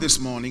This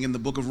morning in the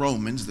book of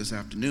Romans, this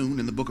afternoon,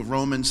 in the book of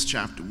Romans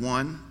chapter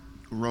 1,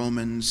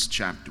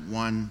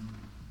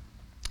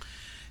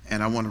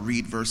 and I want to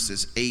read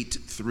verses 8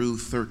 through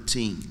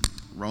 13.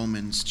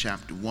 Romans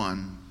chapter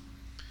 1,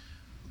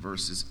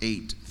 verses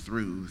 8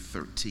 through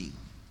 13.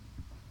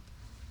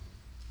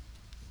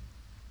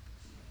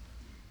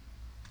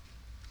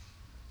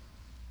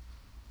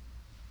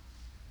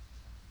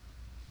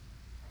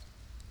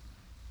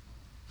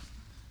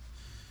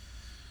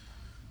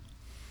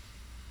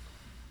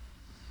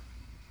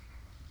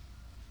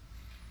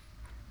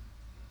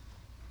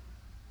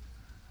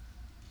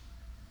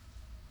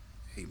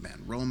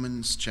 Amen.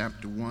 Romans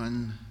chapter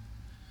 1,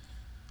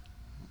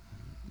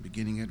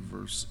 beginning at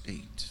verse 8.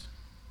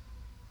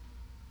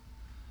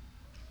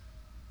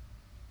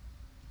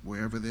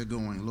 Wherever they're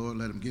going, Lord,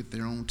 let them get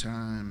their own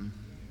time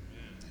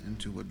and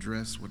to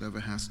address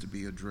whatever has to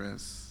be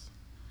addressed,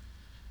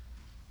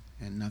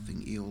 and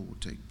nothing ill will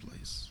take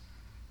place.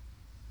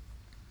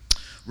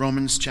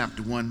 Romans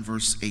chapter 1,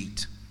 verse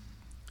 8.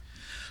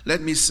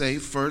 Let me say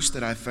first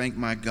that I thank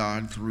my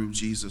God through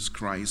Jesus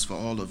Christ for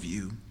all of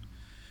you,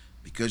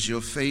 because your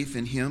faith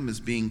in him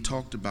is being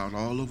talked about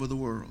all over the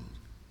world.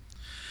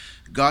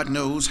 God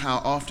knows how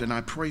often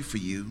I pray for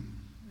you.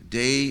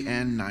 Day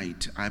and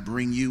night I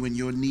bring you and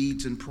your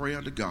needs in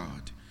prayer to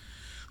God,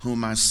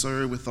 whom I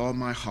serve with all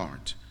my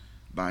heart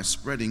by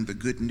spreading the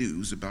good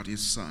news about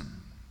his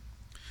Son.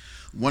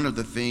 One of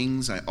the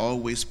things I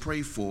always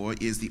pray for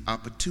is the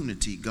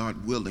opportunity,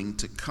 God willing,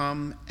 to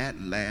come at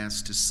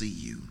last to see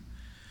you.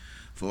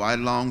 For I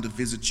long to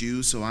visit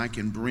you so I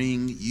can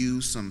bring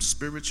you some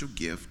spiritual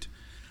gift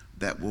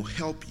that will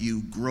help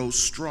you grow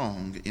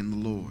strong in the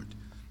Lord.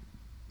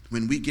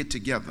 When we get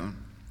together,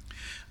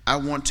 I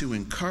want to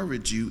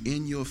encourage you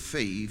in your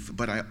faith,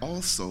 but I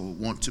also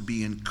want to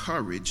be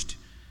encouraged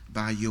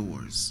by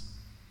yours.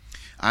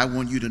 I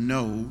want you to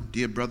know,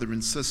 dear brothers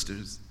and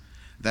sisters,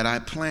 that I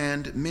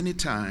planned many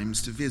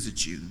times to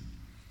visit you,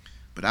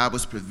 but I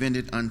was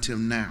prevented until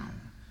now.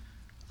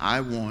 I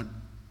want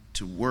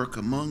to work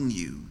among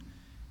you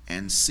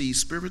and see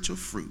spiritual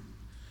fruit,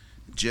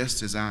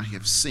 just as I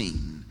have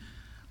seen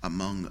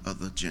among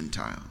other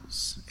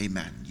Gentiles.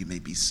 Amen. You may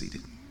be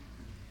seated.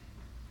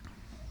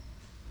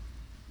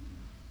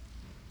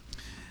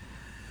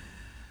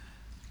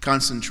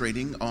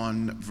 Concentrating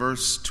on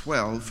verse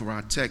 12 for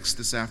our text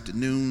this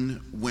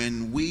afternoon,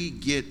 when we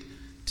get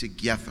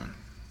together,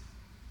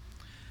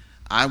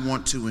 I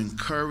want to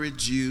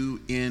encourage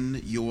you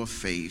in your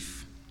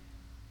faith,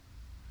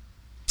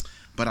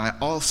 but I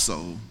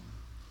also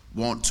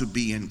want to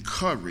be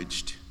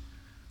encouraged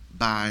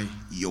by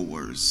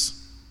yours.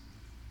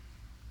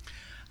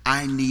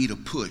 I need a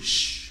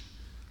push.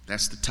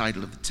 That's the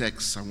title of the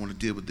text I want to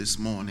deal with this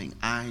morning.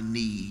 I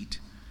need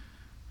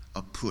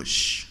a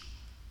push.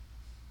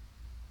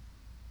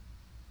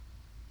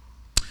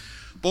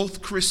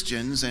 Both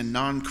Christians and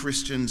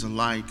non-Christians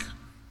alike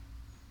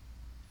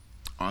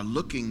are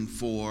looking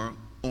for,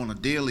 on a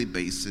daily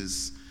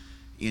basis,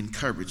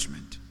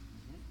 encouragement.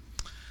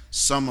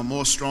 Some are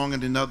more stronger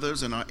than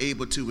others and are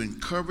able to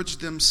encourage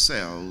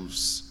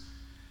themselves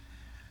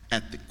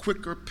at the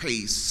quicker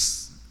pace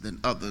than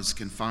others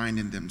can find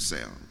in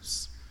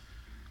themselves.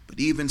 But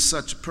even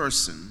such a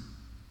person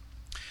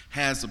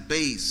has a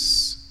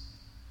base,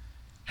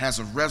 has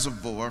a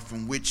reservoir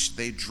from which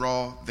they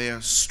draw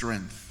their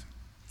strength.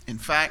 In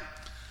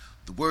fact,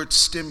 the word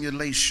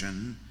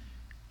stimulation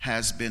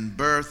has been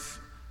birthed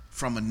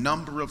from a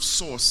number of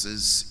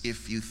sources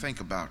if you think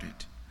about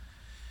it.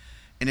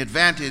 An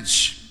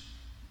advantage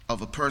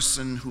of a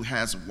person who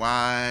has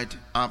wide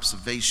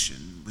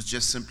observation, which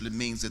just simply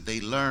means that they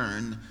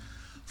learn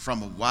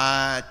from a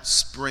wide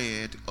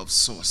spread of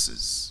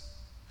sources.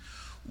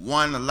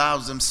 One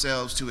allows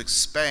themselves to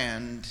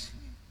expand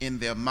in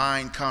their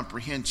mind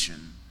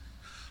comprehension,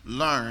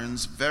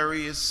 learns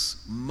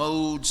various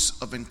modes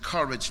of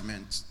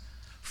encouragement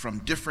from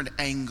different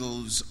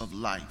angles of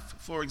life.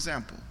 For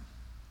example,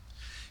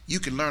 you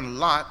can learn a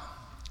lot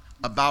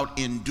about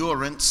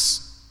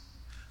endurance,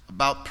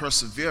 about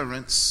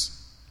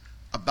perseverance,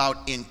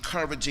 about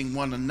encouraging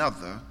one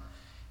another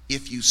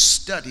if you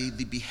study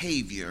the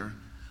behavior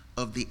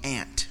of the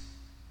ant.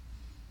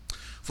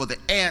 For the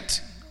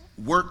ant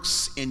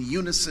works in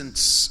unison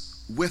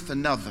with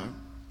another,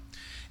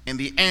 and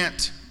the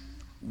ant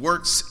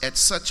works at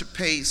such a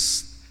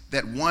pace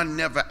that one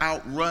never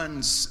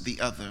outruns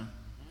the other,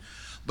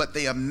 but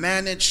they are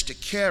managed to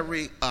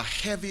carry a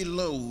heavy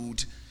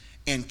load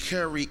and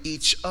carry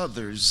each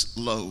other's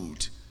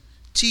load,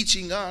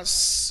 teaching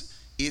us,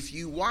 if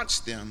you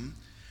watch them,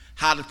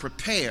 how to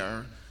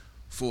prepare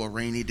for a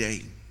rainy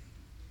day.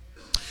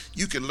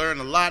 You can learn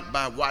a lot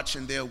by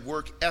watching their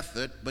work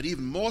ethic, but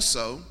even more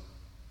so,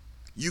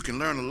 you can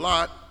learn a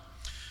lot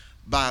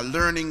by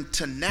learning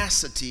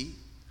tenacity,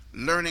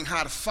 learning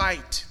how to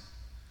fight,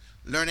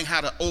 learning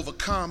how to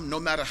overcome no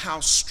matter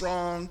how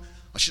strong,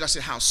 or should I say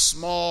how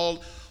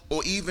small,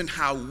 or even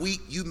how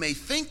weak you may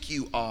think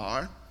you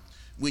are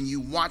when you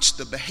watch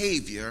the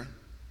behavior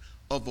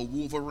of a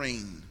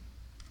wolverine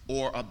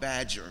or a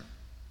badger.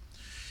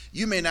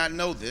 You may not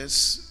know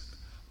this,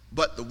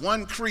 But the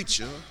one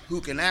creature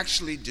who can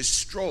actually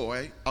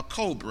destroy a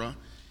cobra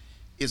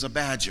is a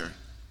badger.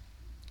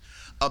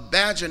 A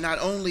badger not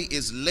only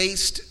is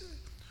laced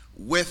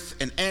with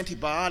an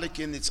antibiotic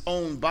in its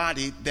own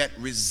body that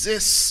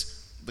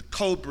resists the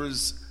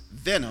cobra's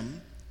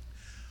venom,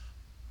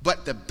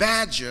 but the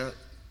badger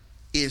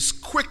is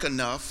quick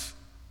enough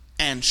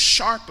and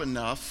sharp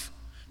enough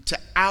to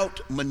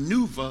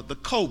outmaneuver the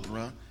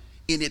cobra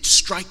in its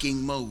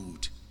striking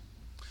mode.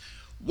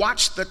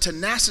 Watch the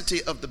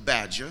tenacity of the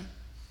badger,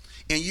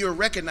 and you'll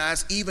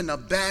recognize even a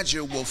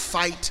badger will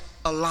fight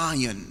a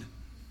lion.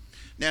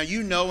 Now,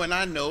 you know and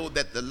I know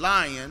that the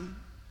lion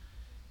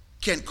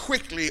can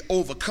quickly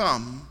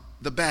overcome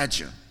the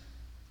badger.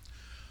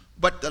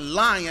 But the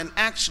lion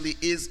actually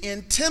is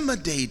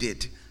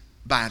intimidated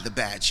by the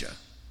badger,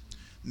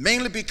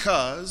 mainly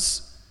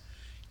because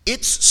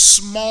its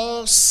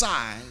small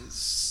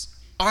size,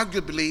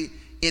 arguably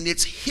in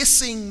its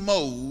hissing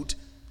mode,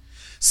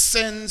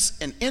 sends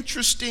an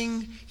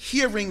interesting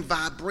hearing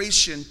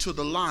vibration to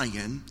the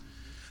lion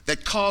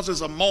that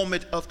causes a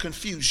moment of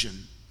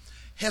confusion,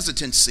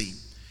 hesitancy.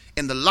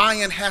 And the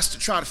lion has to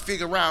try to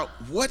figure out,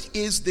 what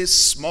is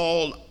this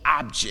small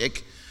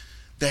object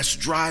that's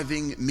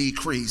driving me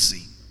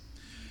crazy?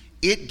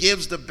 It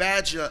gives the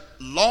badger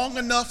long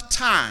enough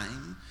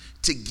time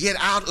to get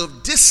out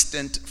of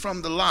distance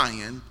from the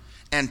lion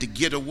and to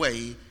get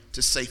away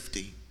to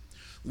safety.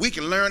 We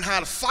can learn how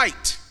to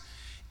fight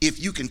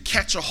if you can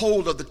catch a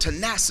hold of the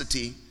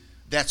tenacity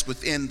that's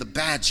within the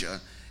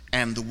badger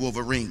and the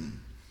wolverine.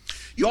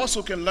 You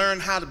also can learn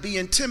how to be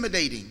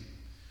intimidating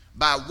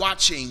by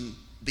watching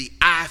the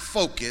eye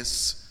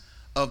focus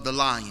of the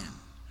lion,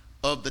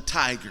 of the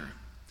tiger.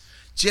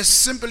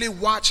 Just simply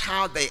watch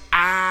how they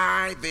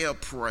eye their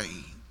prey.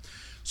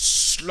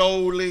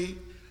 Slowly,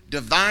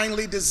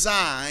 divinely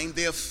design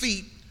their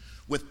feet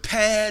with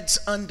pads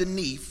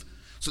underneath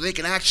so they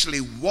can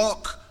actually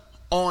walk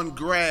on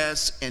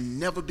grass and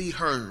never be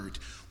heard,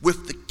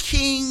 with the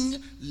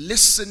keen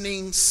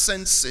listening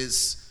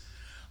senses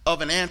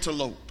of an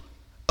antelope,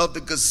 of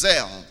the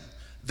gazelle.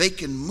 They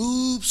can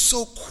move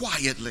so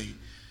quietly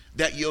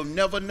that you'll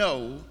never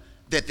know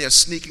that they're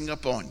sneaking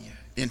up on you.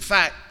 In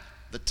fact,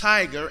 the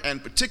tiger,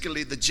 and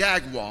particularly the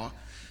jaguar,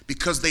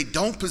 because they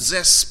don't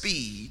possess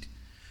speed,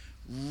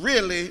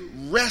 really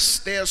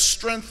rest their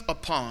strength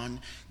upon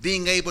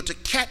being able to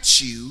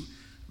catch you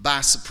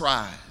by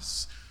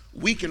surprise.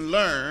 We can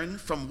learn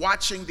from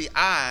watching the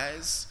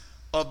eyes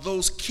of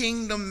those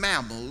kingdom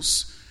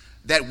mammals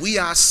that we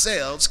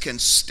ourselves can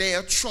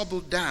stare trouble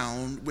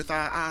down with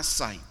our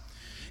eyesight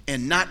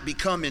and not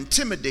become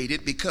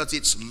intimidated because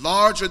it's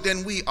larger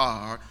than we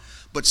are,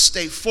 but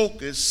stay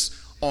focused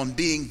on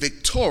being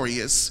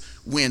victorious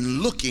when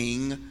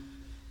looking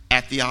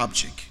at the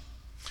object.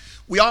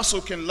 We also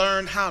can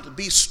learn how to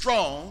be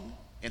strong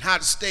and how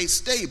to stay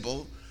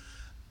stable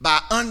by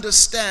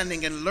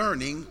understanding and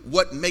learning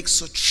what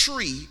makes a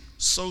tree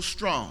so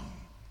strong.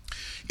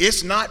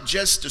 It's not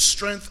just the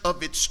strength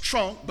of its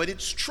trunk, but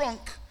its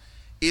trunk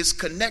is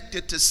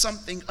connected to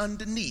something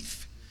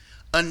underneath.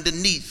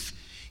 Underneath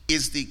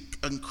is the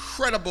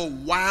incredible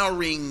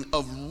wiring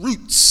of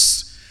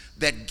roots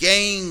that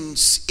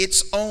gains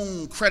its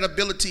own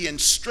credibility and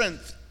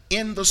strength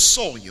in the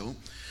soil,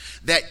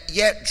 that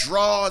yet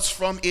draws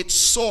from its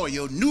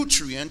soil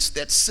nutrients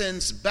that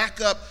sends back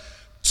up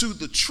to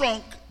the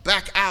trunk,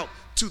 back out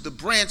to the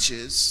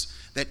branches,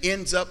 that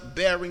ends up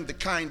bearing the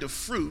kind of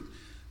fruit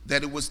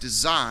that it was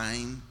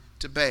designed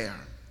to bear.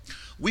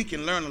 We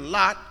can learn a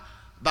lot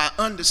by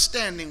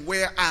understanding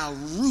where our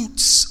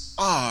roots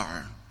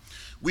are.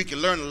 We can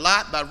learn a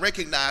lot by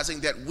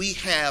recognizing that we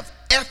have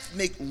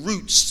ethnic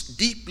roots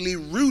deeply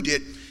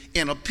rooted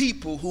in a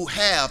people who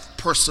have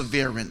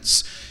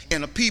perseverance,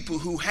 in a people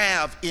who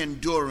have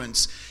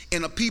endurance,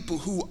 in a people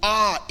who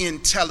are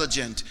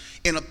intelligent,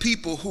 in a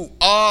people who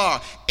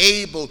are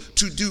able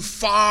to do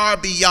far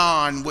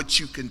beyond what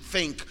you can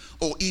think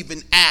or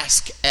even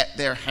ask at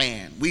their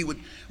hand. We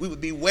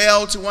would be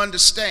well to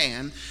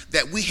understand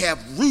that we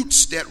have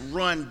roots that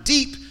run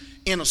deep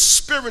in a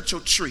spiritual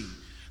tree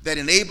that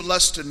enable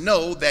us to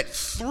know that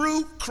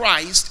through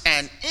Christ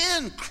and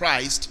in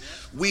Christ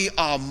we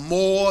are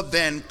more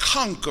than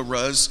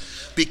conquerors,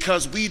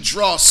 because we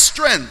draw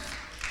strength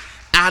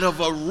out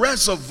of a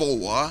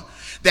reservoir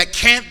that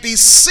can't be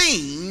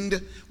seen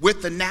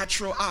with the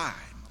natural eye.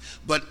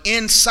 But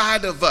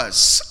inside of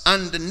us,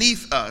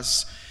 underneath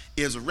us,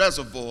 is a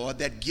reservoir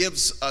that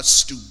gives us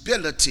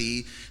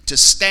stability to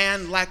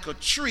stand like a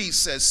tree,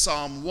 says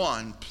Psalm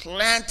 1,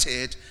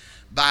 planted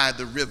by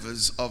the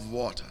rivers of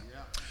water.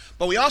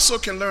 But we also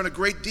can learn a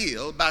great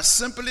deal by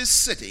simply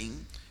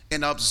sitting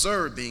and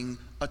observing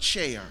a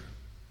chair.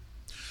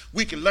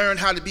 We can learn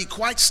how to be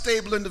quite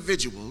stable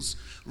individuals,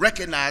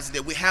 recognizing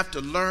that we have to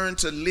learn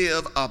to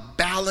live a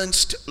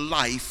balanced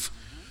life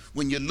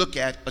when you look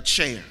at a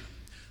chair.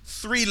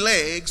 3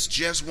 legs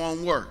just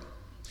won't work.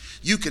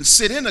 You can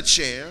sit in a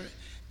chair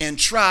and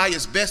try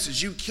as best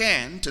as you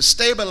can to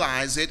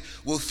stabilize it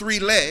with 3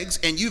 legs,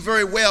 and you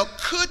very well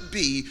could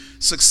be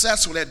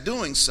successful at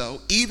doing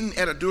so, even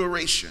at a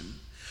duration.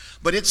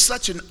 But it's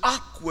such an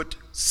awkward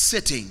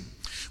sitting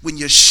when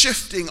you're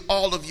shifting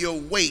all of your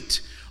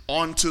weight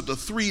onto the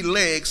 3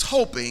 legs,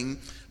 hoping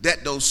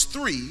that those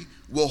 3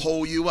 will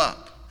hold you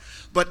up.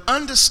 But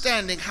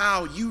understanding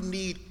how you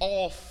need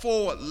all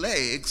 4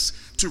 legs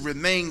to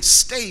remain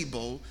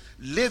stable,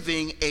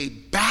 living a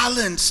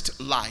balanced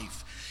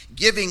life,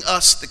 giving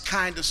us the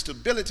kind of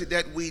stability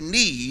that we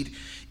need,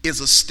 is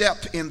a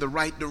step in the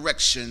right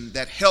direction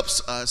that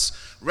helps us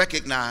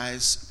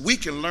recognize we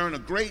can learn a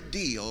great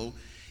deal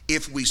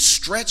if we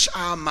stretch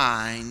our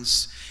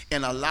minds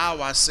and allow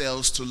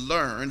ourselves to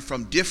learn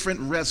from different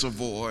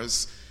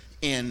reservoirs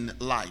in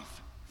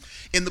life.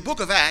 In the book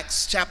of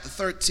Acts, chapter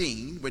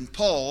 13, when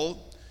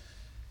Paul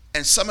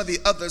and some of the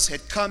others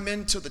had come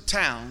into the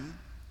town,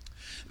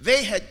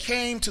 they had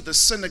came to the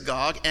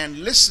synagogue and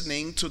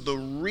listening to the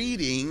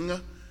reading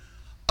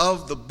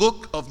of the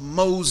book of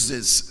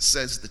Moses,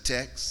 says the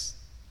text.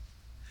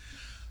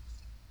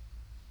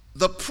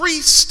 The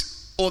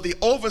priest or the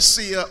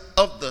overseer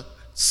of the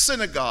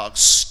synagogue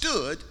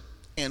stood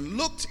and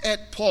looked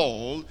at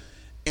Paul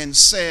and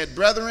said,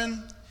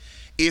 "Brethren,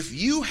 if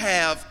you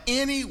have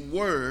any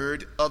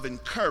word of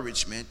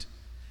encouragement,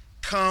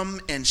 come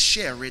and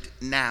share it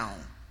now."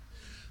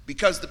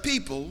 Because the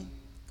people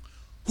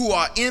who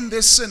are in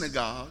this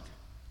synagogue,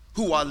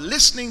 who are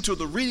listening to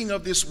the reading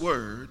of this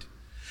word,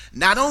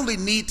 not only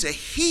need to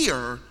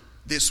hear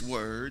this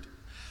word,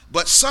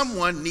 but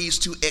someone needs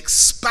to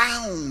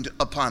expound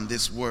upon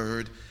this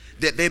word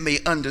that they may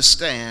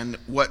understand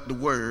what the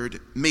word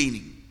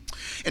meaning.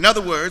 In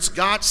other words,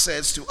 God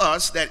says to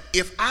us that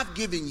if I've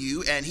given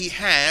you, and he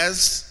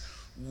has,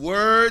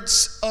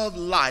 words of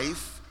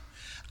life,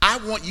 I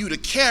want you to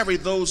carry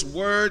those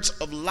words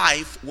of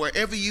life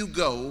wherever you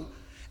go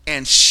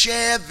and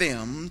share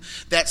them,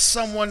 that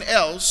someone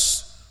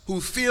else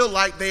who feel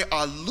like they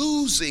are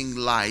losing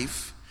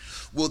life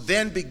will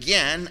then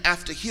begin,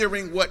 after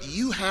hearing what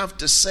you have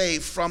to say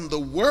from the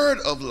word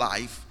of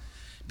life,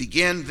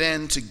 begin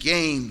then to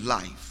gain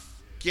life.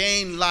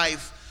 Gain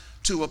life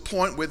to a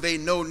point where they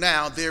know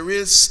now there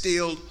is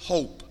still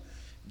hope.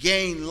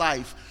 Gain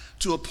life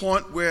to a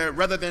point where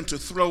rather than to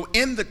throw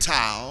in the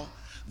towel,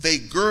 they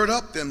gird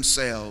up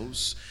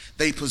themselves,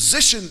 they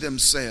position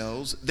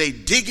themselves, they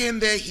dig in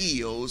their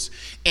heels,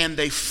 and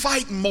they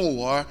fight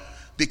more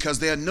because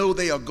they know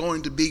they are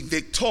going to be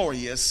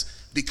victorious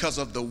because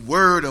of the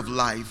word of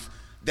life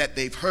that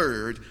they've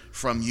heard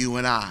from you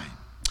and I.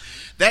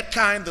 That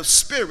kind of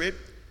spirit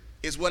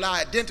is what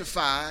I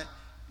identify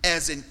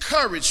as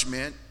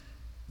encouragement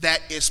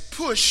that is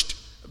pushed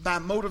by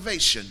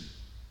motivation.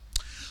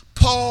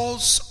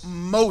 Paul's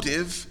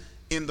motive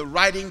in the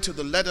writing to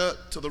the letter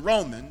to the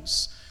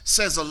Romans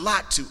says a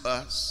lot to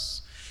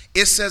us.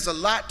 It says a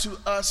lot to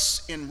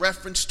us in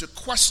reference to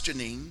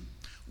questioning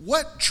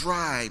what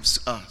drives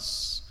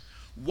us.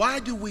 Why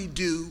do we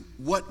do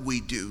what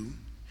we do?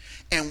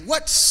 And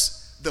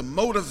what's the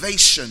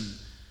motivation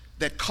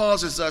that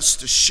causes us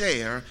to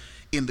share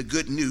in the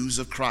good news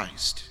of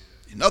Christ?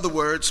 In other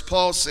words,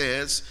 Paul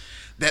says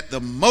that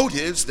the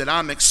motives that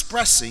I'm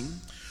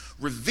expressing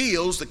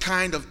reveals the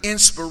kind of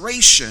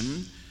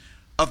inspiration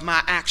of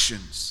my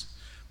actions.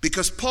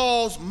 Because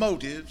Paul's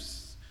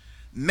motives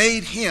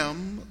made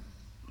him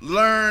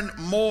learn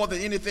more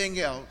than anything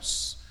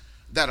else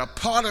that a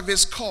part of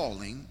his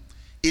calling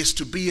is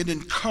to be an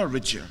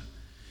encourager,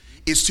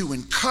 is to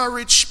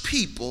encourage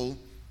people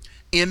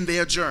in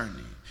their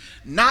journey.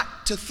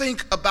 Not to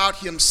think about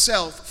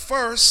himself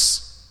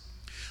first,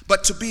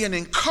 but to be an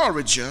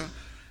encourager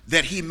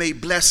that he may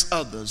bless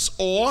others,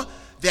 or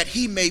that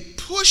he may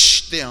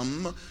push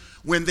them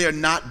when they're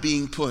not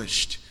being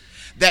pushed.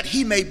 That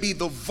he may be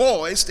the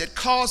voice that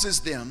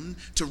causes them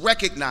to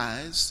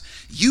recognize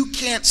you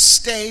can't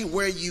stay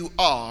where you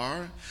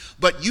are,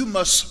 but you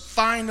must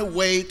find a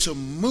way to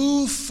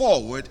move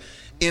forward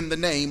in the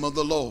name of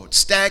the Lord.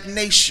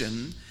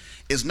 Stagnation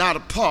is not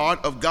a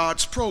part of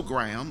God's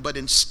program, but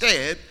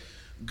instead,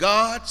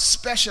 God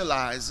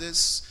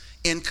specializes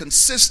in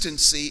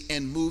consistency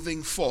in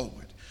moving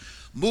forward.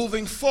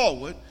 Moving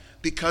forward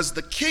because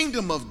the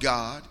kingdom of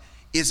God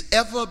is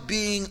ever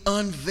being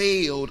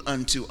unveiled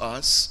unto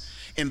us.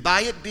 And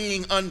by it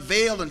being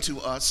unveiled unto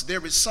us,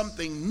 there is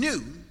something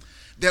new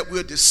that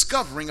we're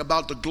discovering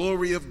about the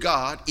glory of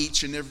God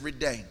each and every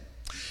day.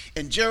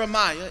 And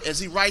Jeremiah, as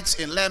he writes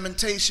in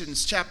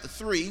Lamentations chapter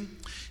 3,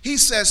 he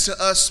says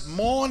to us,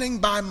 morning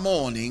by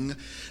morning,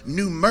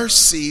 new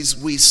mercies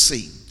we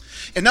see.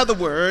 In other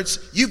words,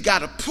 you've got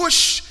to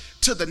push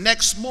to the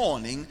next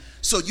morning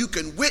so you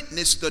can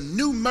witness the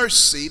new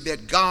mercy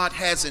that God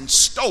has in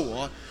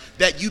store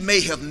that you may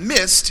have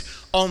missed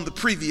on the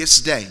previous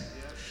day.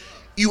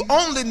 You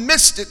only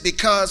missed it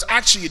because,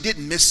 actually you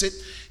didn't miss it,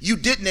 you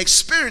didn't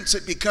experience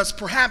it because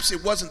perhaps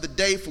it wasn't the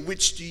day for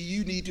which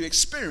you need to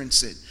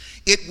experience it.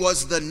 It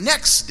was the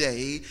next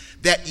day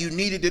that you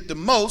needed it the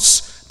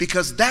most,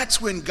 because that's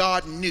when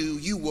God knew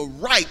you were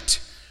right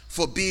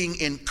for being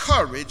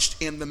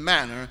encouraged in the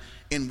manner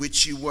in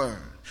which you were.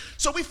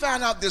 So we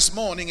found out this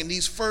morning in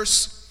these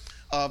first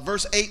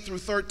verse 8 through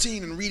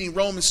 13 and reading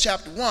Romans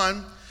chapter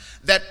 1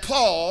 that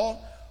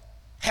Paul,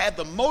 had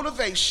the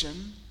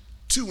motivation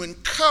to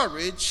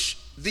encourage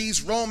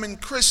these Roman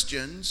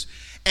Christians,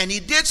 and he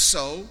did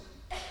so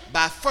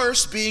by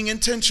first being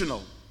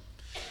intentional.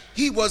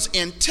 He was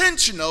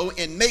intentional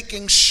in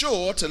making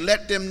sure to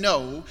let them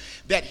know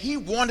that he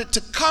wanted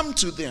to come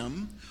to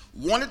them,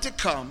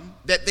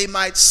 that they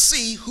might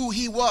see who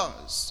he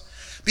was,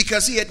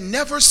 because he had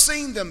never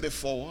seen them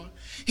before.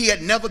 He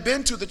had never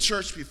been to the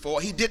church before.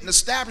 He didn't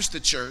establish the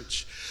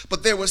church,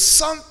 but there was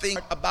something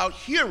about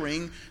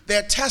hearing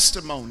their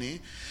testimony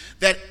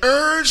that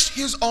urged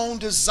his own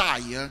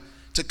desire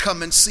to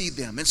come and see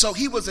them. And so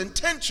he was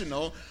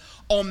intentional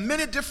on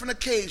many different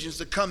occasions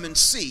to come and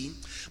see,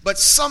 but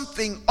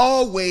something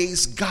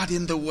always got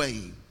in the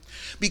way.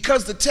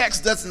 Because the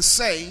text doesn't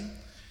say,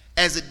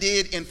 as it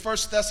did in 1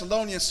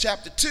 Thessalonians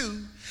chapter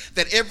 2,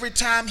 that every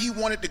time he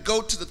wanted to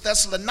go to the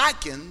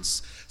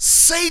Thessalonians,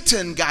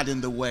 Satan got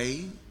in the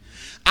way.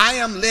 I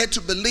am led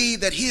to believe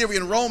that here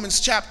in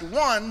Romans chapter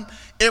 1,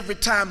 every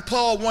time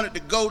Paul wanted to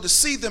go to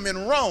see them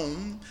in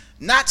Rome,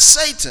 not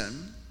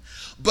Satan,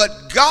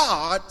 but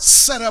God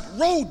set up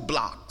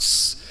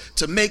roadblocks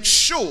to make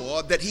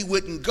sure that he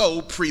wouldn't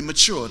go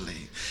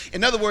prematurely.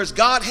 In other words,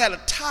 God had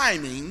a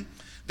timing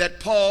that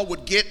Paul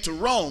would get to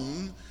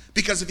Rome,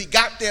 because if he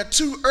got there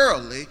too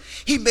early,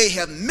 he may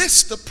have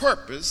missed the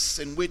purpose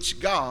in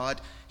which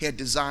God had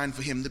designed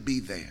for him to be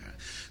there.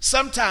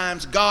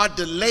 Sometimes God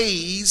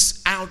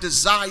delays our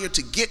desire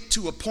to get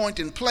to a point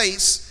in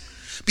place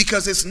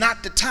because it's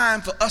not the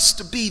time for us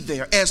to be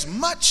there. As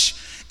much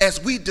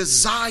as we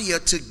desire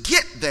to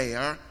get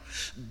there,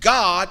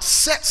 God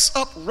sets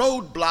up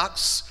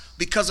roadblocks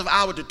because of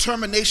our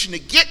determination to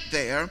get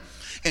there.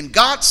 And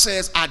God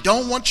says, I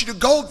don't want you to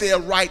go there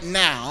right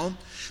now,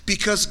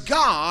 because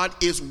God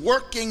is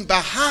working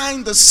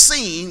behind the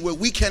scene where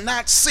we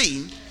cannot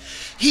see.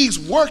 He's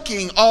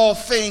working all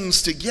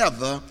things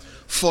together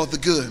for the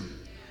good.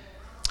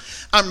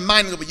 I'm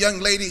reminded of a young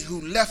lady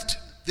who left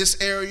this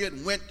area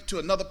and went to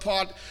another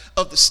part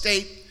of the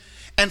state,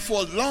 and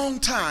for a long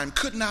time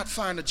could not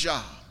find a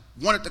job.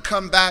 Wanted to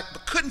come back,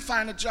 but couldn't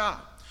find a job.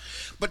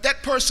 But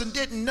that person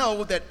didn't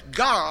know that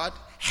God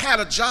had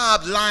a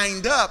job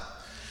lined up,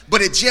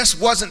 but it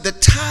just wasn't the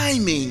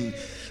timing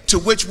to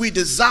which we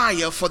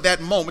desire for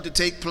that moment to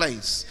take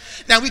place.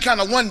 Now we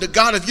kind of wonder,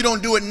 God, if you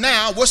don't do it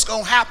now, what's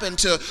going to happen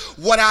to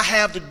what I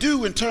have to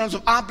do in terms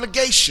of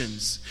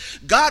obligations?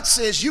 God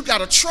says, you got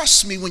to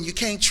trust me when you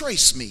can't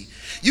trace me.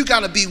 You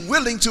got to be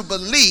willing to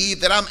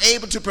believe that I'm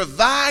able to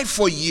provide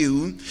for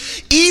you.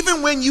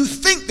 Even when you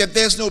think that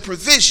there's no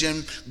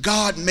provision,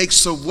 God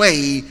makes a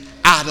way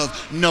out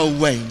of no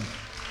way.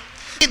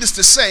 Needless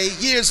to say,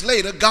 years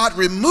later, God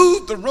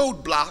removed the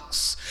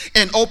roadblocks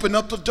and opened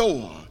up the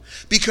door.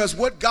 Because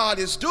what God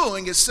is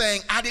doing is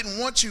saying, I didn't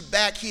want you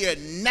back here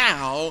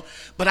now,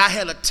 but I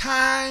had a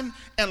time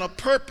and a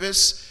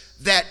purpose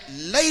that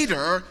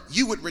later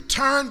you would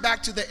return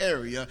back to the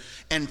area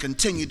and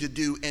continue to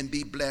do and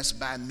be blessed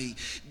by me.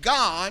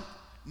 God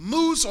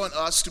moves on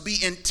us to be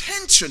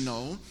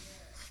intentional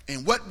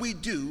in what we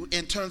do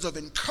in terms of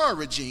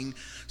encouraging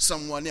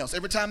someone else.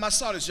 Every time I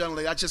saw this young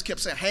lady, I just kept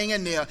saying, hang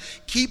in there,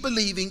 keep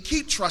believing,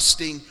 keep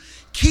trusting,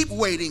 keep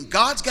waiting.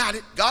 God's got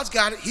it. God's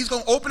got it. He's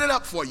going to open it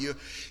up for you.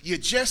 You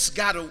just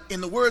got to,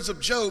 in the words of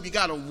Job, you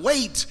got to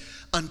wait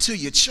until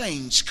your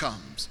change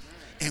comes.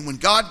 And when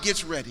God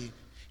gets ready,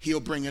 he'll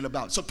bring it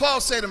about. So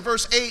Paul said in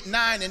verse 8,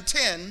 9, and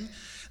 10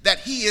 that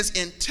he is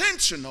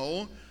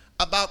intentional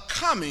about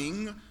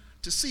coming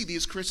to see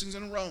these Christians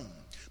in Rome.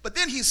 But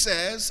then he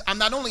says, I'm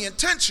not only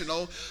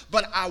intentional,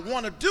 but I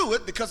want to do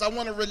it because I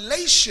want a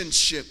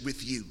relationship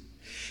with you.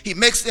 He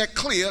makes that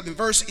clear in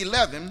verse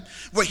 11,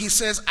 where he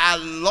says, I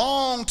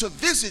long to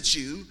visit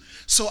you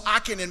so I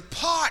can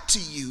impart to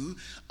you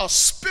a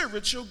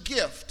spiritual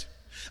gift.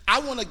 I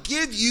want to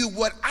give you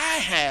what I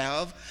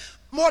have.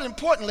 More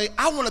importantly,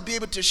 I want to be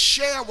able to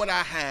share what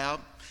I have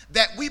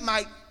that we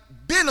might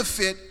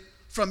benefit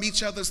from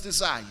each other's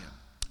desire.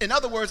 In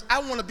other words, I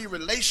want to be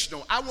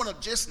relational. I want to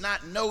just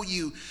not know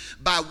you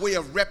by way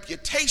of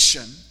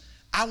reputation.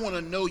 I want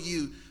to know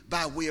you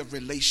by way of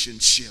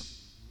relationship.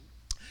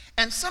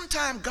 And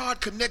sometimes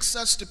God connects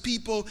us to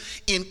people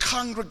in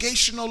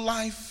congregational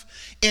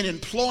life, in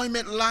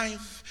employment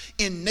life,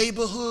 in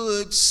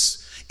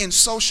neighborhoods, in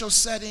social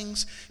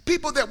settings,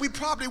 people that we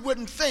probably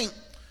wouldn't think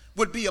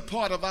would be a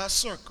part of our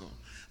circle.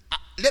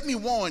 Let me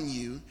warn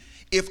you,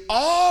 if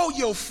all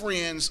your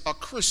friends are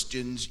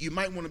Christians, you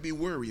might want to be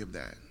wary of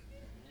that.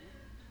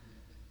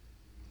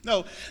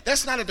 No,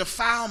 that's not a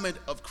defilement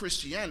of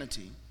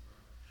Christianity.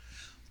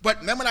 But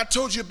remember when I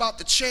told you about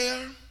the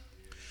chair?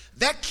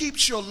 That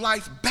keeps your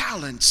life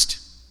balanced.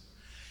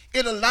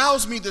 It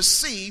allows me to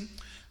see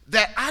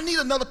that I need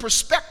another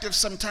perspective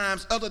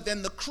sometimes other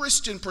than the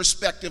Christian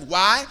perspective.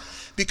 Why?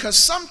 Because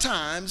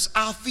sometimes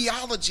our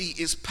theology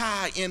is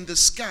pie in the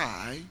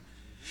sky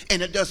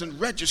and it doesn't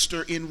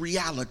register in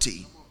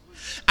reality.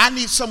 I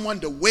need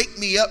someone to wake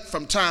me up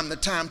from time to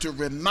time to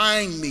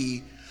remind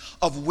me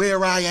of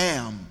where I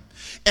am.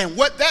 And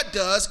what that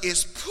does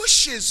is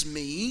pushes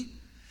me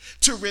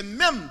to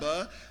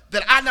remember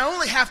that I not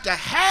only have to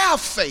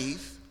have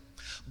faith,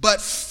 But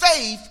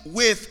faith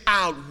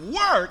without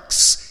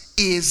works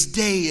is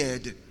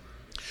dead.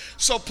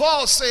 So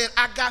Paul said,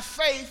 I got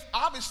faith.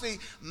 Obviously,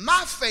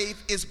 my faith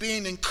is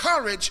being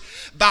encouraged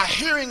by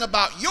hearing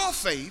about your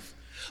faith.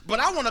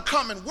 But I want to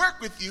come and work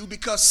with you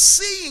because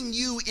seeing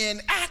you in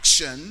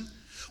action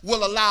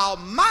will allow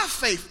my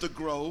faith to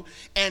grow.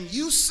 And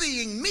you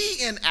seeing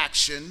me in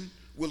action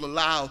will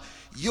allow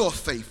your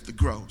faith to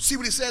grow. See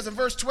what he says in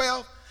verse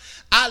 12?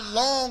 I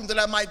long that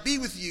I might be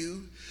with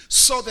you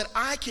so that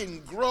I can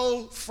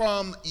grow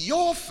from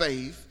your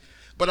faith,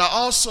 but I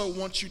also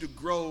want you to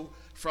grow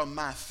from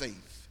my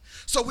faith.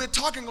 So we're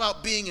talking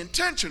about being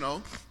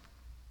intentional.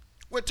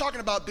 We're talking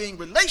about being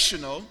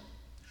relational.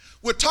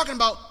 We're talking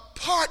about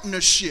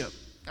partnership.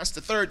 That's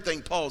the third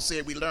thing Paul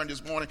said we learned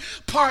this morning.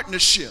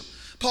 Partnership.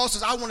 Paul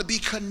says, I want to be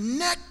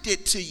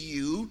connected to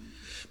you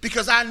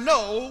because I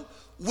know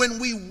when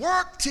we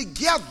work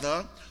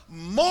together,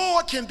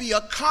 more can be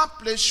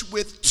accomplished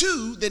with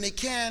two than it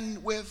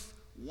can with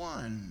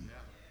one.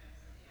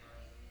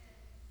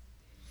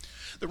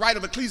 The writer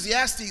of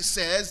Ecclesiastes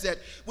says that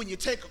when you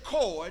take a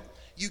cord,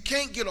 you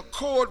can't get a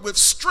cord with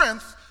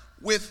strength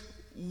with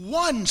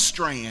one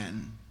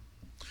strand,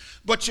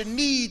 but you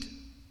need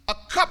a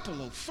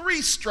couple of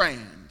 3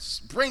 strands.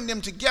 Bring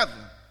them together,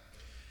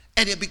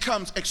 and it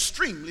becomes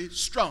extremely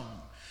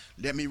strong.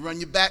 Let me run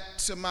you back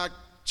to my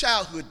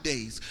childhood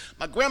days.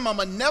 My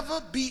grandmama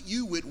never beat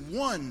you with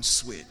one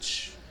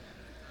switch.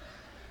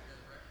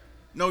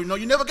 No,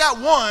 you never got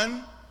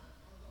one.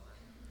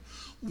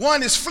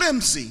 One is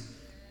flimsy.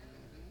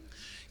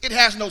 It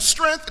has no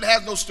strength. It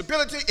has no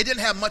stability. It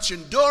didn't have much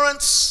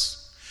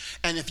endurance.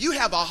 And if you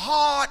have a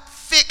hard,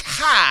 thick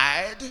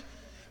hide,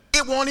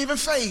 it won't even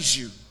faze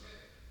you.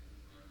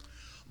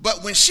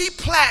 But when she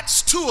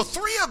plats 2 or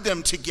 3 of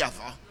them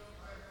together,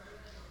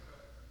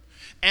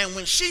 and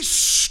when she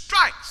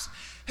strikes,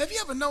 have you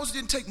ever noticed it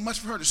didn't take much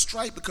for her to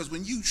strike? Because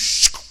when you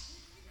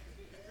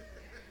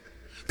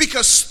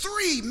because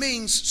 3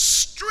 means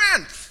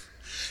strength.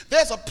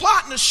 There's a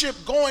partnership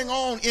going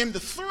on in the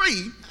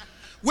 3,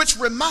 which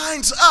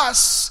reminds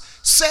us,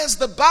 says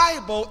the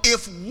Bible,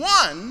 if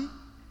one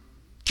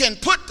can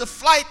put to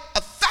flight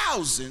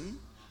 1,000,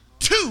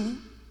 2,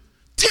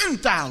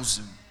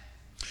 10,000.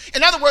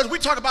 In other words, we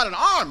talk about an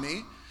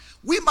army,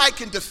 we might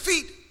can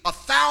defeat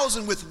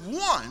 1,000 with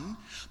one,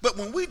 but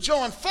when we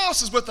join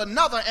forces with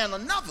another and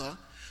another,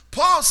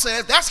 Paul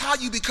says that's how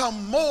you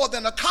become more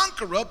than a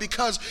conqueror,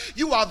 because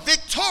you are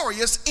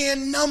victorious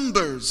in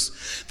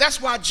numbers. That's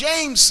why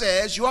James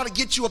says you ought to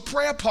get you a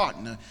prayer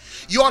partner.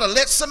 You ought to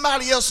let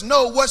somebody else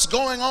know what's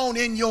going on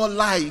in your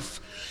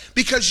life,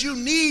 because you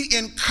need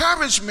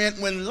encouragement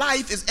when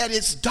life is at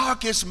its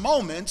darkest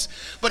moments.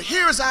 But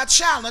here's our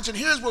challenge, and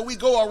here's where we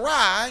go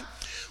awry.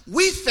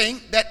 We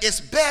think that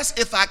it's best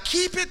if I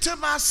keep it to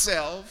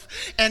myself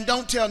and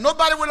don't tell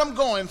nobody what I'm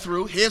going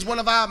through. Here's one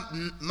of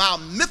my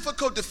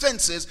mythical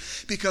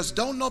defenses: because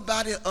don't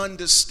nobody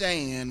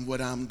understand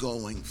what I'm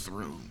going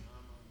through.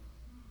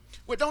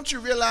 Well, don't you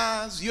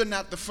realize you're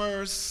not the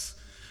first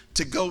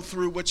to go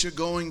through what you're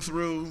going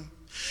through?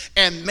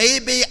 And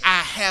maybe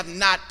I have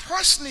not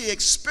personally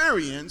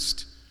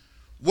experienced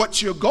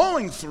what you're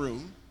going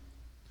through,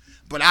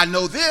 but I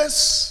know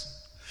this: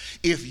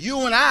 if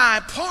you and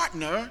I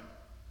partner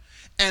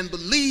and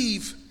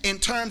believe in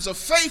terms of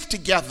faith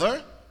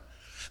together,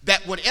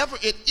 that whatever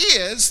it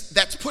is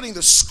that's putting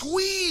the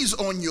squeeze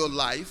on your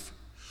life,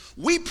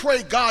 we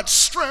pray God's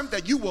strength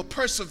that you will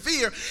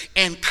persevere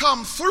and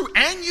come through,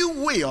 and you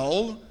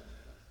will.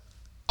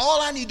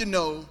 All I need to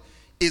know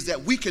is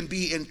that we can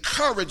be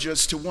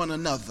encouragers to one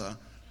another,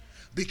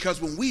 because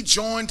when we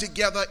join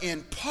together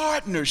in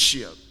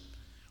partnership,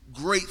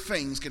 great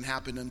things can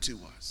happen unto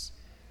us.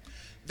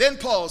 Then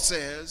Paul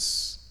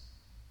says,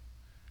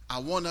 I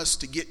want us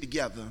to get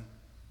together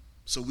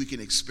so we can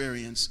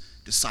experience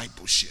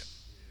discipleship.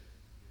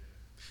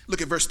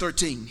 Look at verse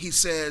 13. He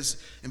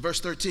says in verse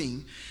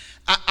 13,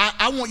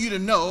 I want you to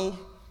know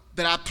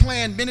that I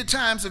planned many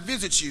times to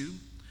visit you,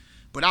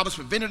 but I was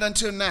prevented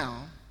until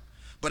now.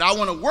 But I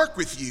want to work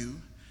with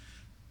you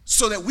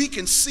so that we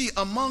can see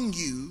among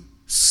you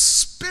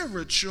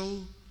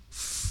spiritual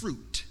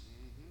fruit.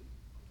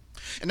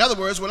 In other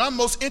words, what I'm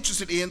most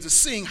interested in is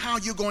seeing how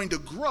you're going to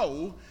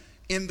grow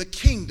in the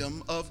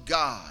kingdom of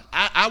God.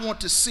 I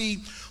want to see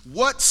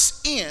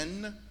what's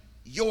in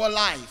your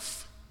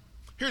life.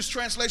 Here's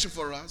translation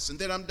for us, and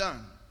then I'm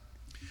done.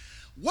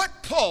 What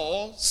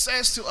Paul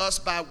says to us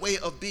by way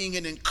of being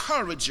an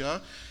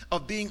encourager,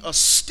 of being a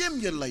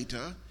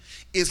stimulator,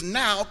 is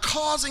now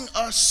causing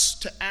us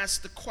to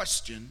ask the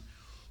question,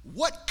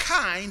 what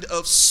kind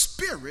of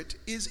spirit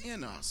is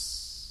in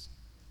us?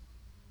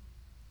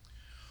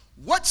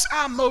 What's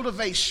our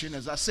motivation,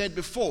 as I said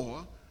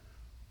before,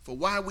 for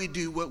why we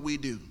do what we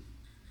do?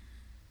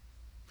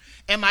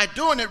 Am I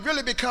doing it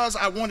really because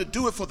I want to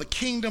do it for the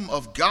kingdom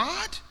of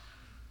God?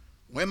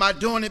 Or am I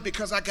doing it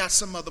because I got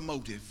some other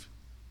motive?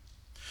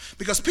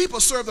 Because people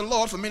serve the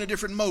Lord for many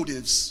different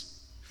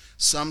motives.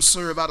 Some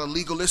serve out of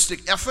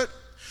legalistic effort,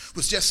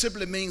 which just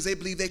simply means they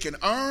believe they can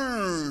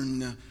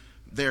earn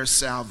their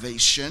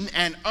salvation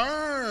and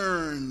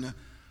earn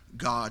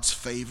God's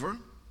favor.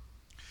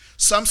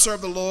 Some serve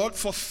the Lord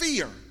for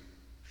fear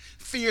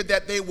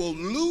that they will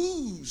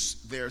lose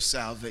their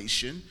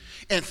salvation,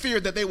 and fear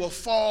that they will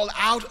fall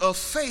out of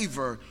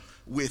favor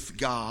with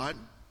God.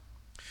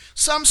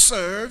 Some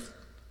serve,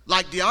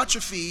 like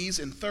Diotrephes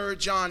in 3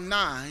 John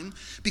 9,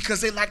 because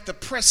they like the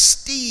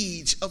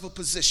prestige of a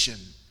position.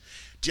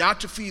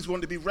 Diotrephes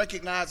wanted to be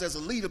recognized as a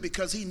leader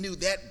because he knew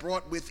that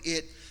brought with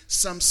it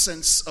some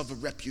sense of a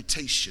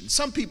reputation.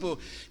 Some people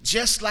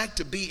just like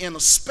to be in a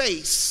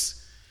space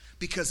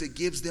because it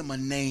gives them a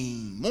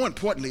name. More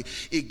importantly,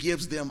 it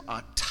gives them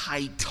a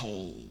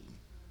title.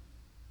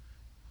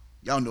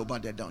 Y'all know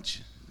about that, don't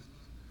you?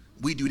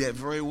 We do that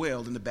very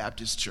well in the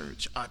Baptist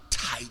church. A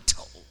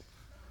title.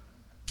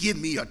 Give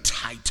me a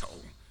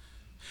title.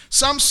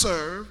 Some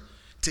serve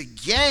to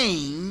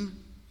gain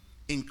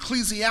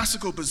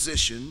ecclesiastical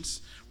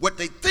positions, what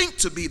they think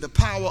to be the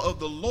power of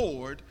the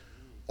Lord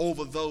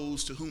over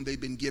those to whom they've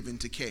been given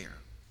to care.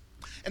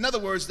 In other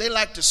words, they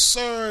like to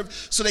serve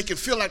so they can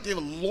feel like they're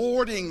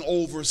lording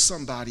over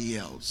somebody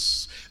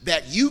else,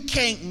 that you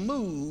can't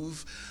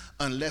move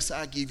unless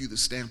I give you the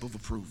stamp of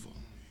approval.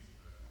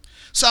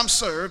 Some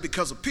serve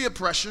because of peer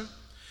pressure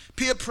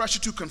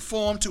to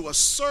conform to a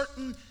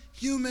certain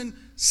human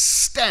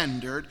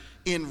standard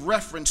in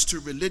reference to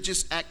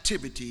religious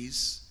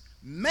activities,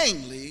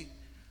 mainly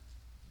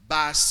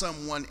by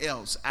someone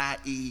else,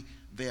 i.e.,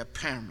 their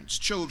parents.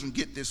 Children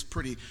get this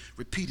pretty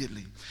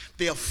repeatedly.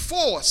 They are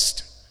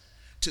forced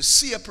to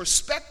see a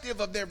perspective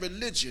of their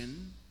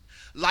religion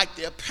like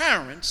their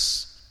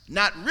parents,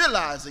 not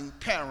realizing,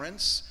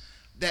 parents,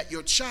 that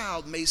your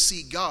child may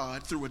see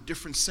God through a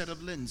different set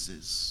of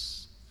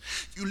lenses.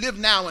 You live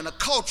now in a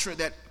culture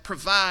that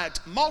provides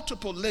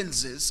multiple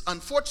lenses.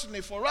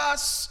 Unfortunately for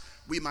us,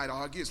 we might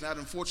argue, it's not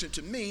unfortunate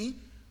to me.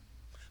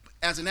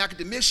 As an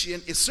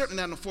academician, it's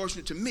certainly not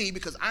unfortunate to me,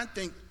 because I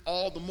think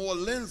all the more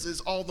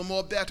lenses, all the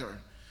more better,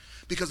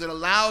 because it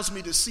allows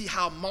me to see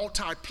how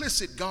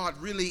multiplicit God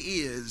really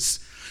is.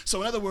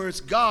 So in other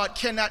words, God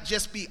cannot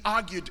just be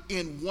argued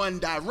in one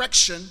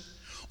direction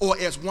or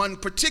as one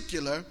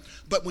particular,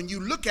 but when you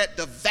look at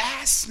the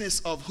vastness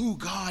of who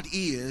God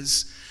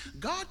is,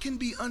 God can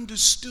be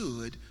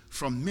understood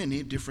from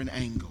many different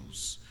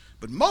angles.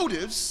 But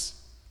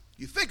motives,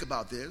 you think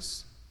about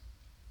this,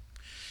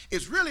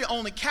 is really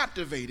only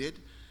captivated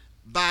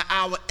by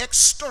our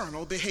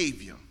external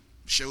behavior.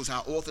 Shows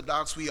how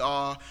orthodox we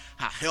are,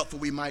 how helpful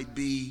we might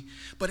be.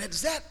 But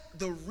is that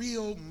the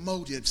real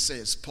motive,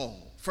 says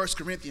Paul? 1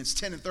 Corinthians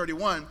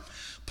 10:31,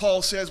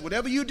 Paul says,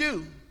 whatever you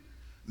do,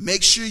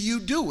 make sure you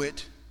do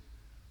it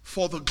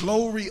for the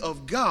glory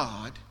of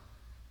God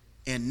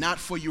and not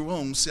for your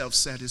own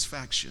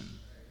self-satisfaction.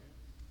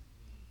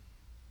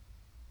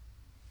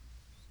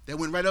 That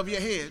went right over your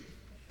head.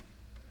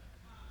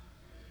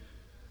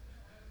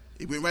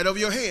 It went right over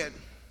your head.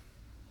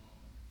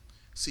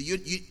 See,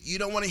 you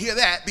don't want to hear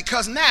that,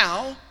 because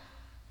now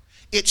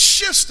it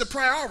shifts the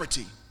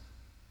priority.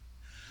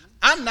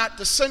 I'm not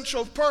the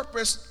central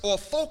purpose or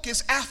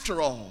focus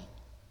after all.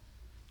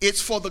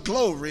 It's for the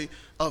glory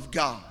of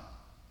God.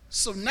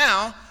 So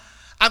now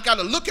I've got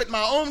to look at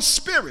my own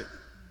spirit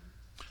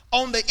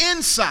on the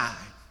inside.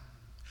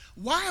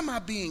 Why am I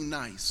being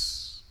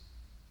nice?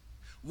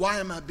 Why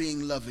am I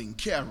being loving,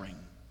 caring?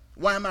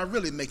 Why am I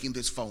really making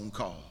this phone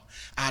call?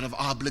 Out of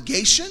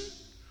obligation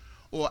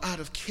or out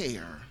of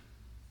care?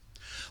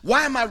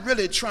 Why am I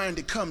really trying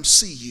to come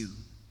see you?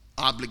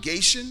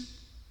 Obligation?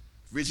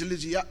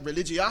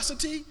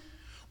 Religiosity?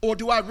 Or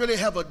do I really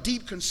have a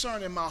deep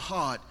concern in my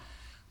heart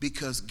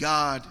because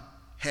God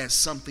has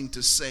something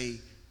to say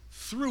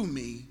through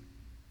me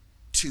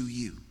to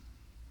you?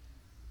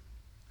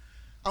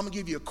 I'm going to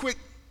give you a quick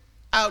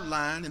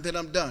outline and then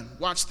I'm done.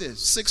 Watch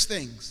this. 6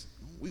 things.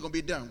 We're going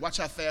to be done. Watch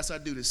how fast I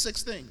do this.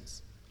 6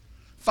 things.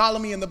 Follow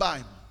me in the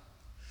Bible.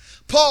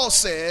 Paul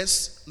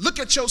says, look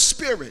at your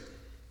spirit,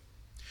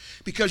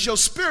 because your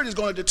spirit is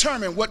going to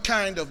determine what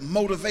kind of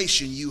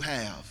motivation you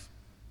have.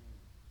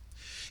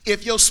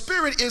 If your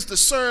spirit is to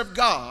serve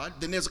God,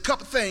 then there's a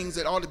couple things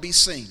that ought to be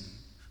seen.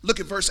 Look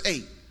at verse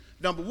 8.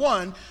 Number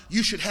 1,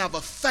 you should have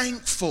a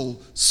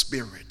thankful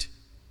spirit.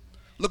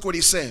 Look what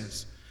he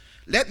says.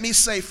 Let me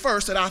say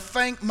first that I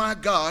thank my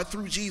God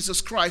through Jesus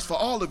Christ for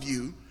all of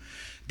you,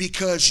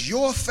 because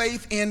your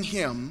faith in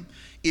him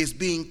is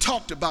being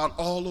talked about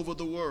all over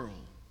the world.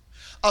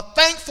 A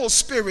thankful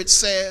spirit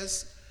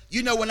says,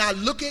 you know, when I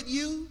look at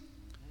you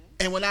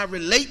and when I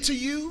relate to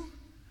you,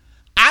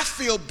 I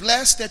feel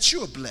blessed that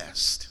you're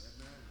blessed.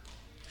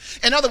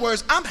 In other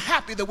words, I'm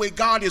happy the way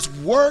God is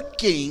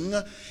working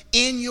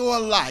in your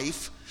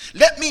life.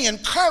 Let me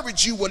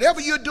encourage you,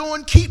 whatever you're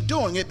doing, keep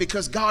doing it,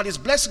 because God is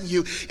blessing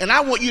you. And I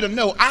want you to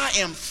know I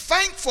am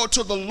thankful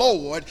to the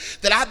Lord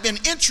that I've been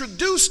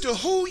introduced to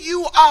who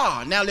you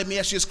are. Now let me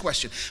ask you this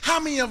question. How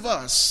many of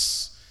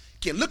us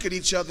can look at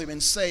each other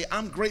and say,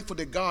 I'm grateful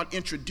that God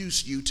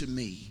introduced you to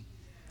me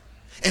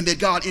and that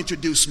God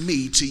introduced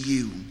me to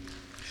you?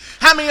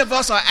 How many of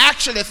us are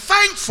actually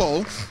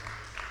thankful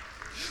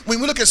when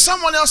we look at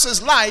someone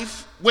else's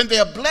life, when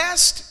they're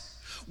blessed,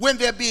 when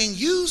they're being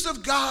used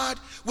of God,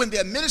 when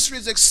their ministry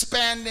is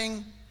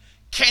expanding,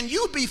 can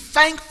you be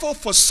thankful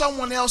for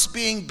someone else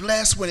being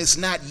blessed when it's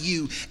not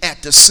you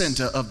at the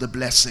center of the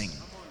blessing?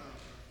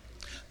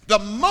 The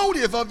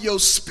motive of your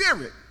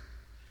spirit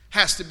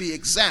has to be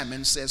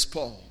examined, says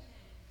Paul.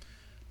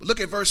 But look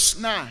at verse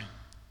 9.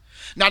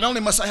 Not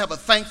only must I have a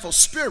thankful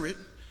spirit,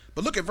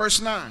 but look at verse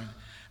 9.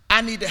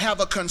 I need to have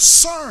a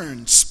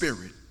concerned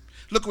spirit.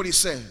 Look what he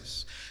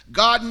says.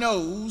 God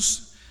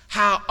knows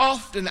how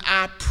often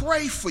I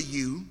pray for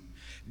you.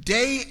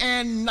 Day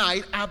and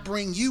night I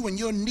bring you and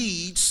your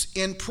needs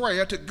in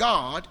prayer to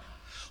God,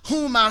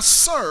 whom I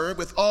serve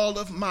with all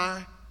of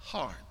my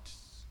heart.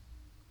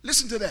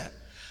 Listen to that.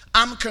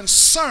 I'm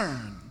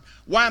concerned.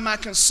 Why am I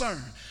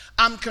concerned?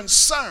 I'm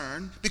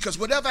concerned because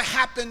whatever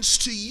happens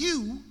to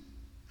you,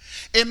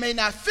 it may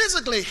not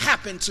physically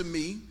happen to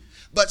me,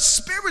 but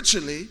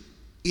spiritually,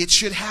 it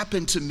should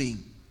happen to me.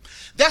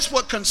 That's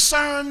what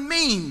concern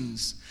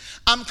means.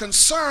 I'm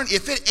concerned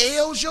if it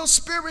ails your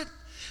spirit,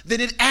 then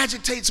it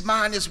agitates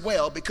mine as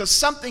well, because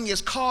something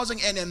is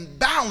causing an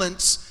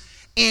imbalance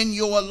in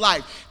your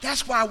life.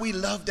 That's why we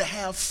love to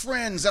have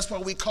friends. That's why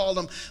we call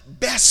them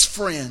best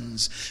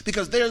friends,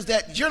 because there's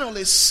that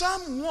generally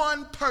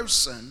one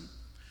person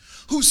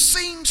who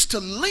seems to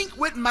link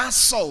with my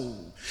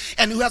soul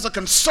and who has a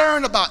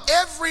concern about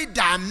every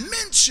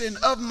dimension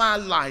of my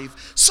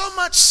life, so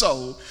much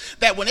so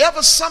that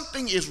whenever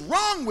something is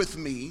wrong with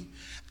me,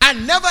 I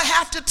never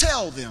have to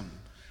tell them.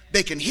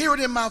 They can hear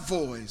it in my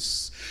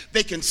voice.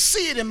 They can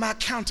see it in my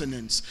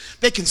countenance.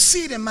 They can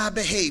see it in my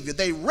behavior.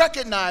 They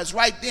recognize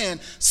right then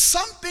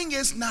something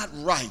is not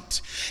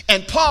right.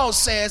 And Paul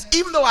says,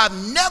 even though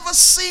I've never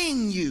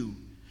seen you,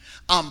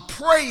 I'm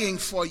praying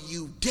for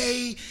you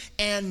day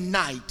and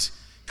night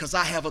because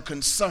I have a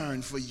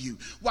concern for you.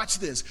 Watch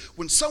this.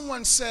 When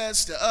someone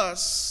says to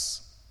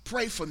us,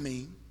 pray for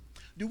me,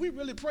 do we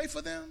really pray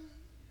for them?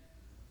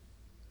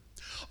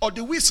 Or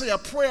do we say a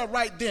prayer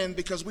right then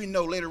because we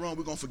know later on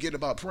we're going to forget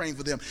about praying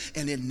for them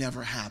and it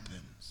never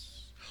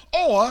happens?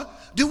 Or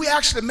do we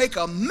actually make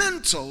a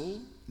mental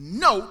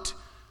note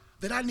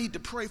that I need to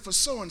pray for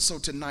so-and-so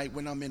tonight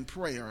when I'm in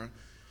prayer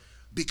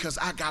because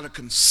I got a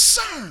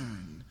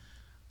concern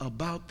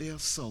about their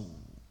soul?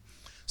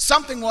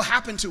 Something will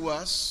happen to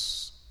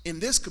us in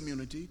this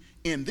community,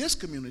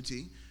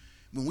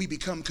 when we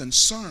become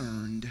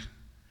concerned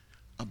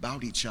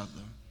about each other.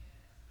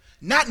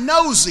 Not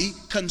nosy,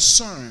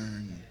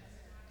 concerned.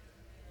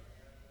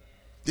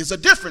 There's a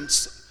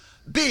difference.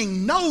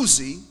 Being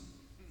nosy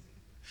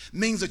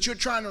means that you're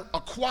trying to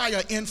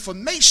acquire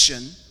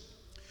information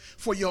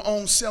for your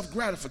own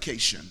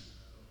self-gratification.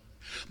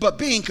 But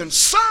being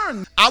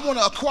concerned, I want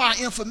to acquire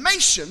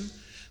information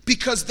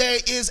because there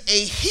is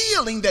a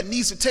healing that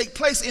needs to take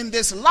place in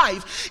this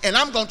life, and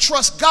I'm going to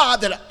trust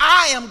God that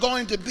I am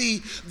going to be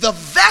the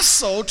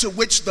vessel to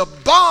which the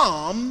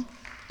balm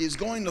is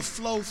going to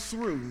flow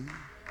through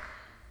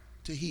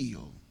to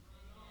heal.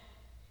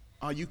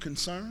 Are you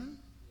concerned?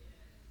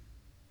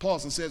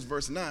 Paulson says,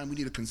 verse 9, we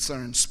need a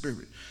concerned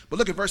spirit. But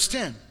look at verse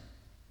 10.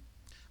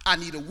 I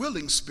need a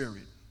willing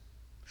spirit.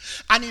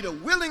 I need a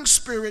willing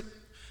spirit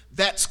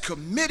that's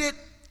committed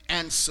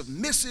and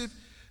submissive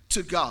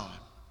to God.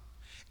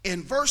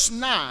 In verse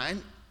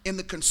 9, in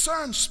the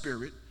concerned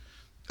spirit,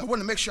 I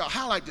want to make sure I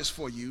highlight this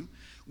for you.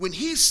 When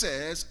he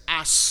says,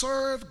 I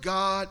serve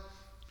God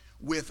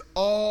with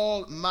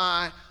all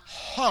my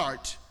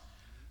heart,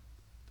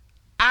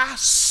 I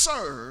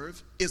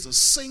serve is a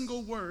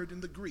single word in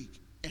the Greek.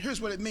 And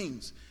here's what it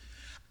means.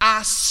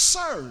 I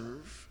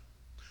serve,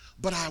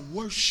 but I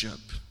worship.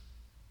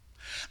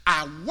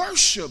 I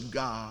worship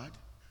God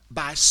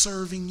by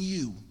serving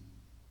you.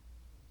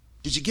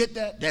 Did you get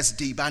that? That's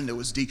deep. I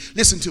know it's deep.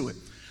 Listen to it.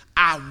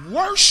 I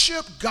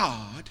worship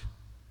God.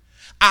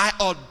 I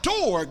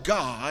adore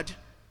God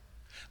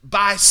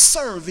by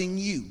serving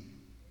you.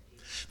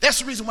 That's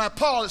the reason why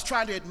Paul is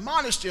trying to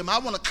admonish them. I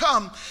want to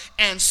come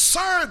and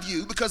serve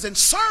you, because in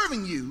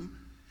serving you,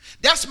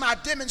 that's my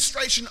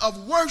demonstration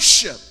of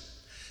worship.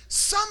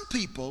 Some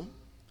people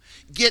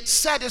get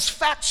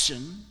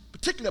satisfaction,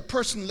 particularly a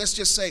person, let's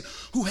just say,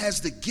 who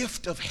has the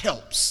gift of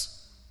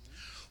helps.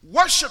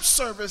 Worship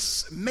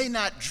service may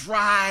not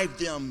drive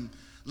them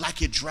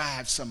like it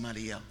drives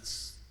somebody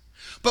else.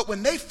 But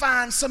when they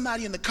find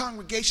somebody in the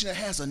congregation that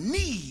has a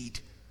need,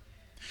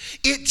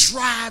 it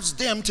drives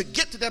them to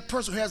get to that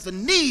person who has the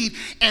need,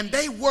 and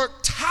they work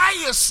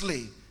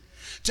tirelessly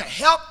to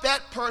help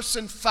that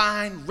person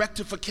find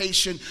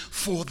rectification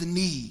for the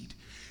need.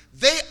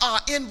 They are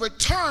in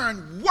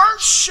return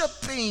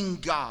worshiping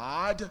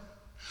God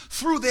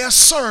through their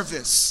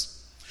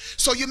service.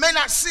 So you may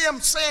not see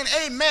them saying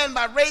amen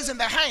by raising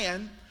the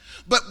hand,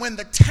 but when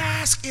the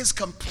task is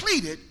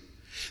completed,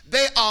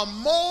 they are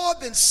more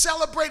than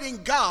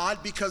celebrating God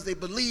because they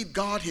believe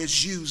God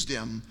has used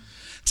them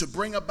to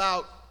bring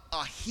about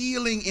a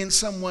healing in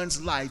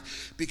someone's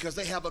life, because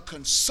they have a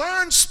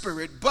concerned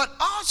spirit, but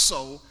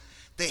also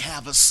they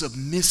have a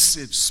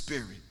submissive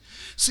spirit.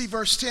 See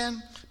verse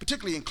 10,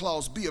 particularly in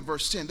clause B of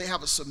verse 10, they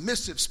have a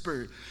submissive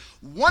spirit.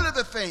 One of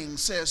the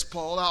things, says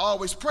Paul, I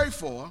always pray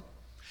for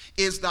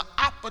is the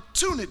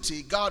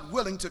opportunity, God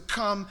willing, to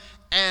come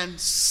and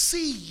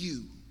see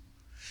you.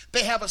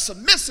 They have a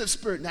submissive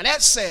spirit. Now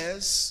that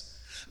says,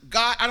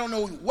 God, I don't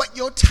know what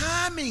your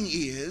timing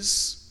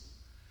is,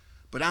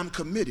 but I'm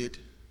committed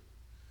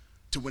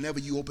to whenever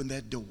you open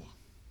that door.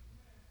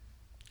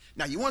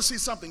 Now you want to see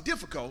something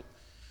difficult?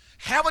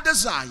 Have a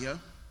desire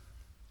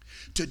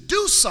to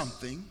do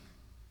something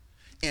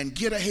and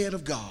get ahead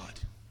of God.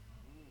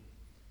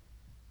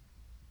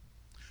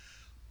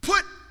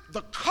 Put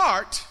the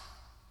cart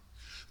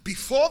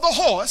before the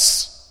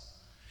horse,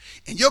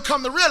 and you'll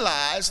come to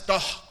realize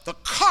the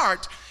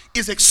cart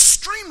is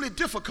extremely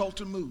difficult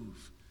to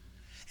move.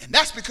 And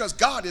that's because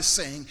God is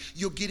saying,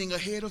 you're getting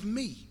ahead of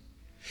me.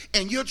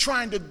 And you're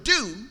trying to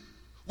do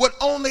what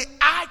only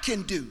I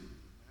can do.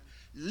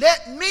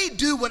 Let me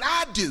do what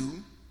I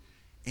do,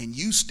 and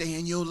you stay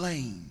in your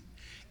lane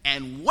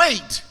and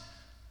wait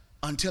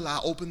until I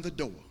open the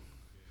door.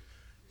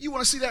 You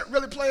want to see that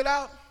really played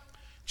out?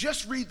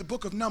 Just read the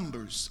book of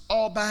Numbers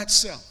all by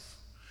itself.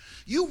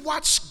 You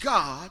watch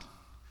God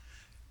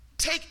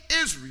take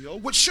Israel,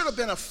 which should have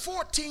been a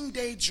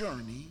 14-day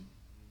journey,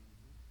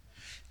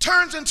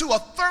 turns into a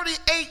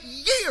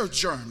 38-year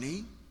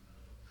journey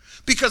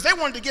because they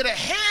wanted to get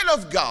ahead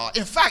of God.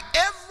 In fact,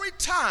 every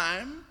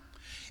time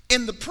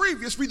in the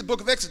previous, read the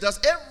book of Exodus,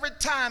 every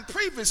time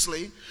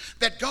previously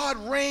that God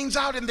reigns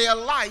out in their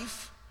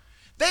life,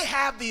 they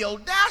have the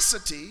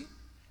audacity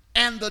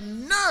and the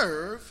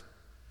nerve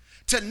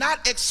to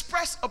not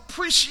express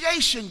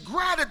appreciation,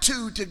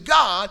 gratitude to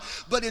God,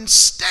 but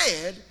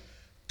instead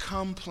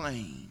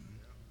complain.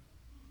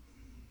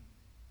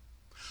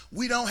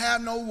 We don't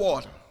have no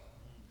water.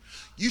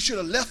 You should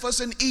have left us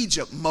in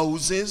Egypt,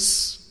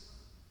 Moses.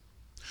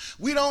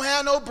 We don't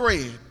have no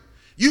bread.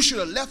 You should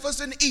have left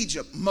us in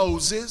Egypt,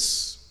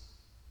 Moses.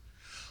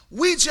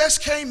 We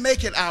just can't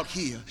make it out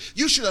here.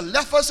 You should have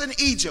left us in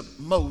Egypt,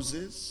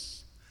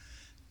 Moses.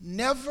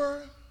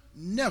 Never,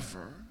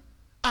 never,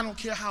 I don't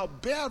care how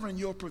barren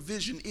your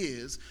provision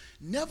is,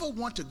 never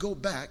want to go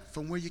back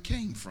from where you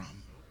came from.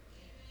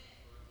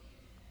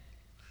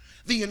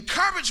 The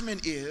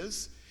encouragement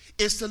is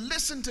to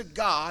listen to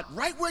God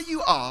right where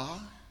you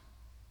are,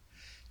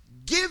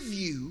 give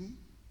you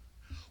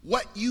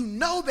what you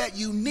know that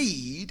you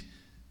need,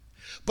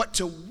 but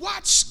to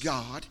watch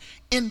God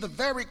in the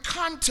very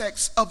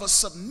context of a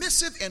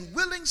submissive and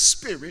willing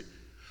spirit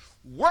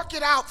work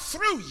it out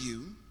through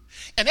you.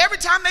 And every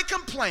time they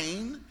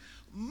complain,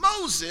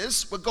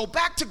 Moses would go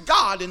back to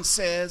God and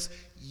says,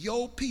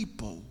 your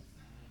people.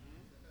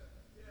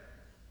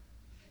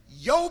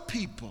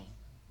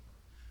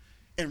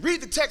 And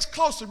read the text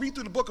closely, read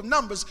through the book of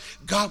Numbers,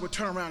 God would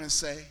turn around and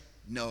say,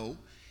 no,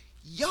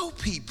 your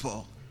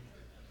people.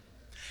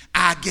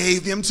 I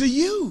gave them to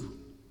you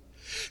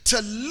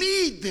to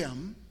lead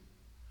them,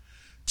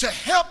 to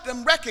help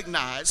them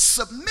recognize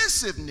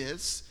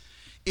submissiveness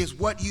is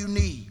what you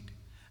need.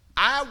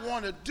 I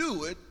want to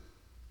do it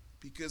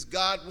because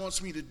God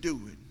wants me to do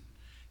it.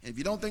 And if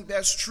you don't think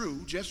that's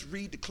true, just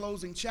read the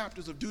closing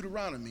chapters of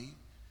Deuteronomy,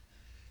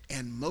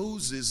 and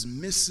Moses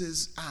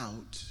misses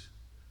out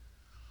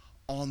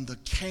on the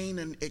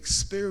Canaan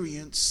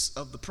experience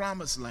of the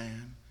promised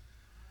land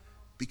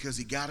because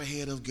he got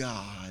ahead of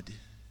God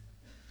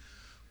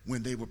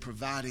when they were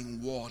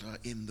providing water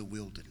in the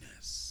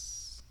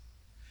wilderness.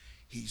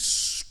 He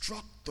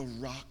struck the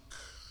rock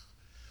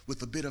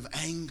with a bit of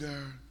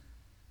anger,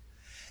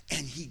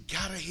 and he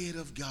got ahead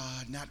of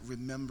God, not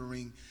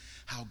remembering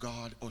how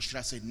God, or should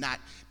I say, not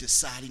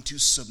deciding to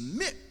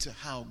submit to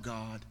how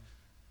God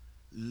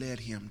led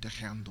him to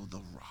handle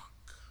the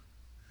rock.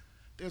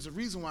 There's a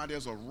reason why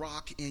there's a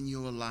rock in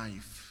your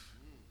life.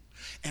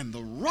 And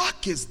the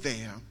rock is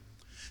there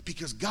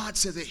because God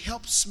says it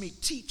helps me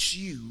teach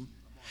you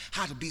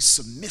how to be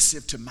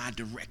submissive to my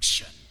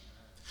direction.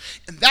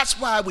 And that's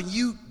why when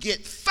you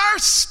get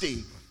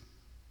thirsty,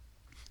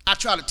 I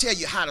try to tell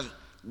you how to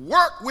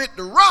work with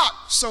the rock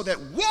so that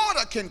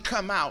water can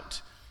come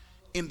out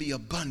in the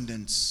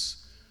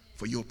abundance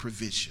for your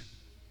provision.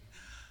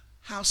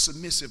 How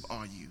submissive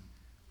are you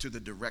to the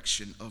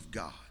direction of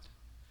God?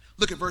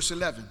 Look at verse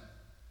 11.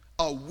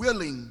 A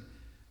willing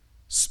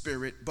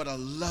spirit, but a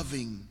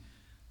loving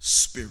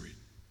spirit.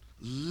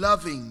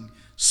 Loving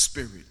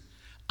spirit.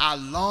 I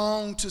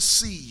long to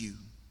see you.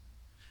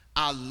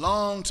 I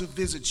long to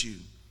visit you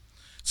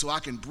so I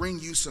can bring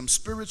you some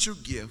spiritual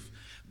gift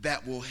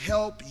that will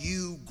help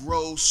you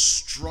grow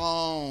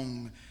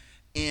strong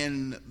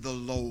in the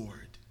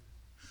Lord.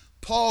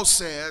 Paul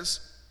says,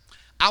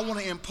 I want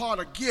to impart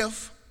a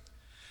gift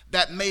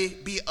that may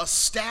be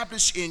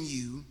established in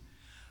you,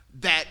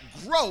 that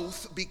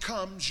growth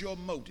becomes your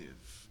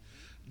motive.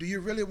 Do you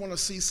really want to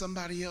see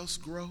somebody else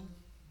grow?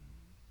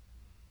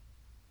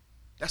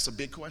 That's a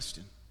big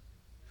question.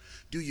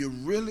 Do you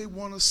really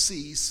want to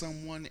see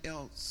someone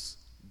else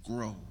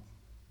grow?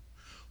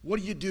 What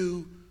do you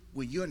do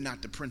when you're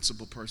not the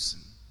principal person?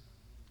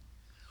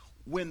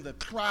 When the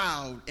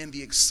crowd and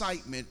the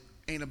excitement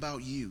ain't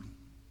about you?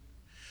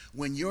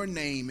 When your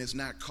name is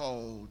not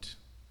called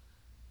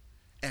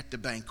at the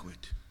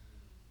banquet?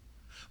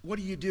 What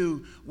do you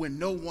do when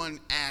no one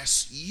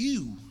asks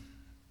you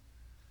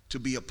to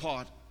be a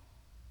part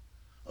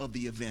of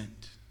the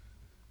event?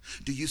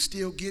 Do you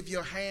still give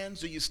your hands?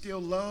 Do you still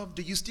love?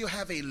 Do you still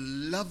have a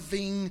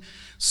loving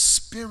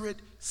spirit,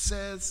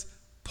 says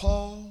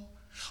Paul?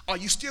 Are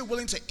you still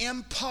willing to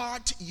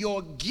impart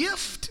your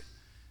gift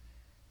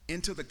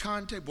into the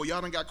context? Boy,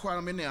 y'all done got quiet.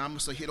 I'm in there. I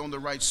must have hit on the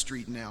right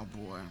street now,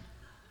 boy.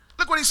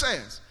 Look what he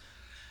says.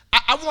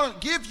 I want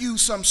to give you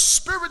some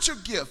spiritual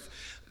gift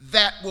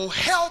that will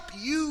help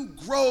you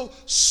grow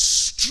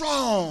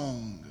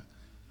strong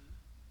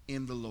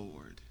in the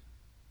Lord.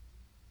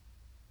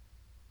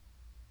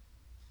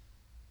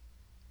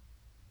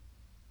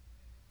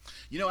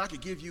 You know, I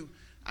could give you,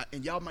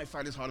 and y'all might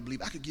find this hard to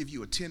believe, I could give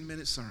you a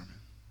 10-minute sermon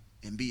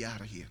and be out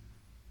of here.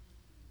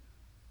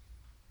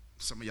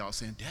 Some of y'all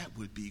saying, that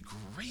would be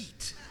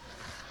great.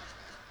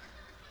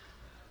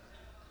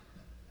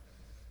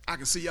 I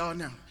can see y'all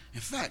now. In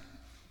fact,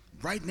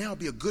 right now would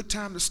be a good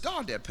time to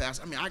start that,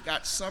 Pastor. I mean, I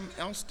got something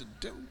else to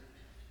do.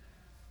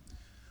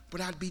 But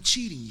I'd be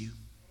cheating you.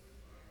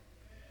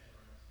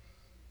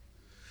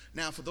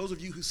 Now, for those of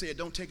you who say it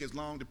don't take as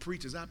long to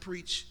preach as I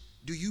preach,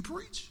 do you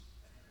preach?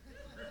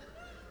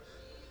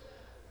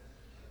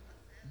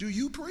 Do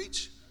you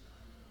preach?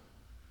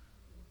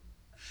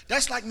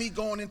 That's like me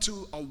going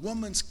into a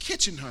woman's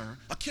kitchen,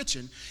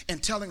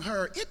 and telling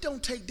her, it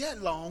don't take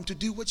that long to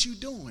do what you're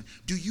doing.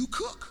 Do you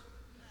cook?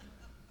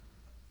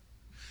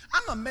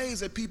 I'm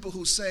amazed at people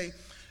who say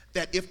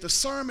that if the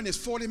sermon is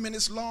 40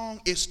 minutes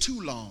long, it's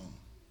too long.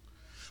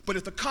 But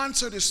if the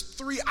concert is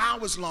 3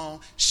 hours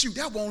long, shoot,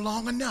 that won't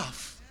long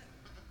enough.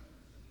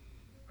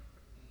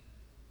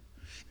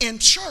 In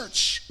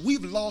church,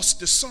 we've lost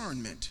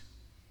discernment.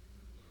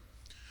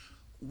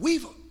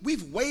 We've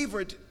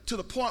wavered to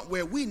the point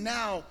where we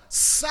now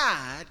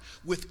side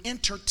with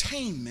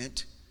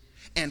entertainment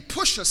and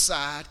push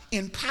aside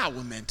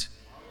empowerment.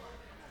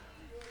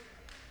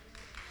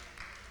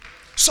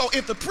 So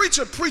if the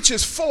preacher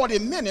preaches 40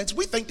 minutes,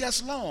 we think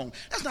that's long.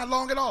 That's not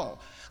long at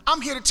all.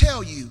 I'm here to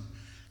tell you,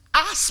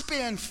 I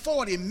spend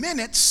 40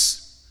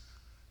 minutes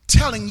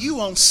telling you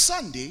on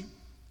Sunday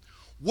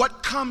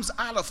what comes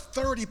out of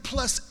 30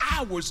 plus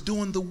hours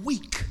during the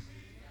week.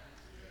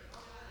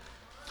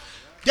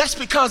 That's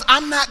because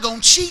I'm not going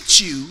to cheat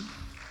you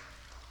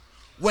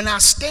when I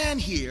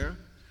stand here,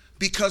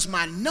 because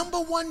my number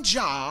one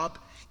job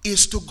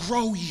is to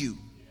grow you.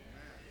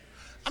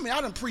 I mean,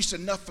 I done preached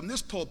enough from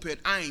this pulpit,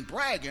 I ain't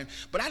bragging,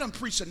 but I done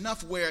preached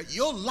enough where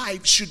your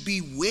life should be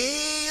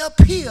way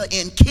up here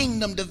in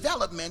kingdom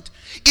development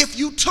if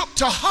you took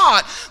to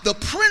heart the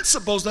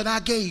principles that I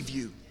gave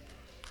you.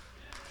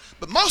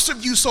 But most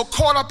of you so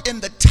caught up in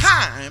the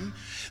time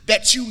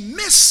that you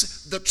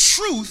miss the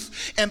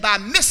truth, and by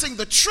missing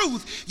the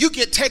truth, you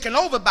get taken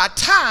over by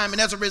time,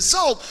 and as a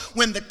result,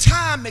 when the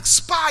time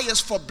expires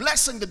for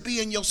blessing to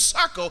be in your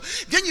circle,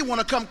 then you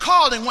want to come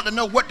call and want to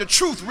know what the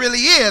truth really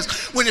is,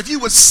 when if you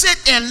would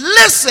sit and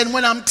listen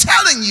when I'm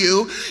telling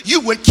you,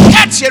 you would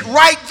catch it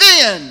right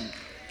then.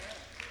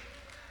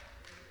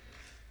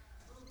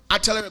 I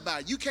tell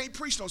everybody, you can't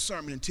preach no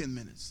sermon in 10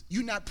 minutes.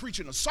 You're not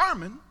preaching a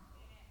sermon.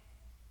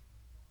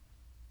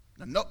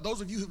 Now, those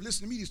of you who've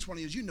listened to me these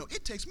 20 years, you know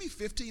it takes me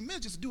 15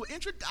 minutes just to do an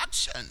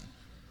introduction.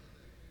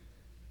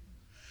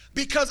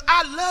 Because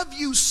I love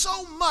you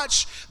so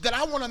much that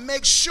I want to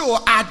make sure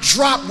I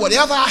drop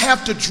whatever I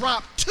have to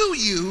drop to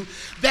you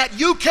that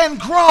you can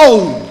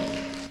grow.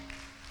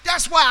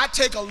 That's why I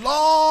take a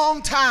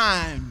long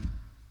time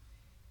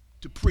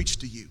to preach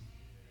to you.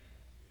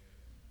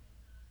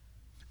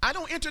 I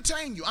don't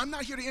entertain you. I'm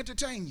not here to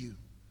entertain you.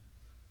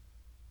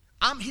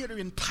 I'm here to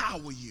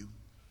empower you.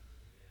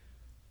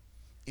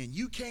 And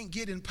you can't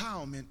get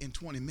empowerment in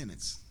 20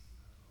 minutes.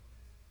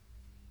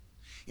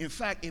 In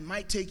fact, it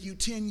might take you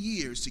 10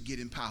 years to get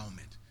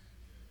empowerment,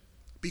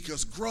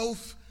 because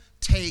growth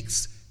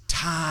takes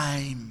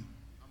time.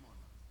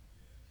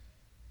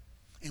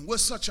 And we're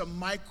such a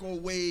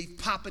microwave,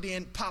 pop it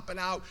in, pop it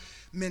out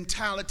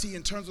mentality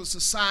in terms of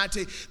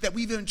society that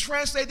we've even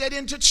translated that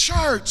into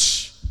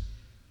church.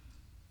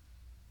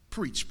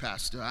 Preach,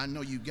 Pastor. I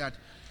know you got...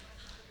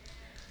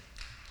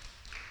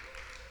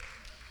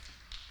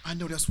 I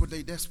know that's what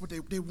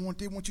they want.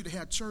 They want you to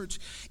have church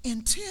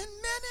in 10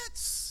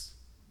 minutes.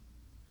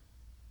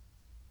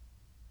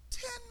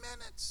 10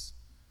 minutes.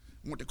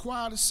 I want the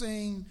choir to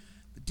sing,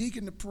 the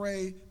deacon to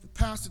pray, the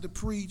pastor to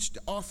preach,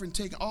 the offering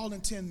taken, all in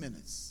 10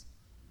 minutes.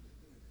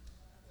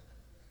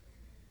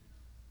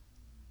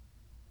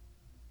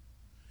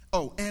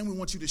 Oh, and we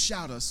want you to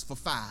shout us for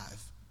 5.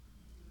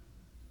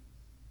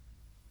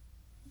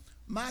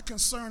 My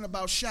concern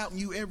about shouting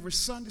you every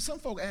Sunday, some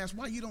folk ask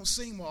why you don't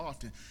sing more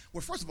often.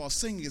 Well, first of all,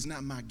 singing is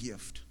not my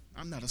gift.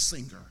 I'm not a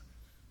singer.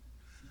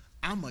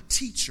 I'm a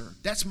teacher.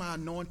 That's my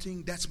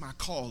anointing. That's my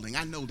calling.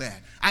 I know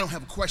that. I don't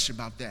have a question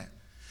about that.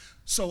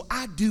 So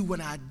I do what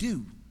I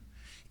do.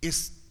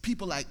 It's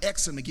people like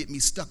Exxon to get me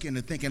stuck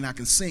into thinking I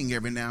can sing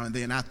every now and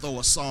then. I throw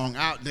a song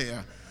out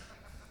there.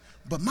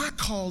 But my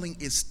calling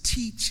is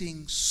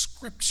teaching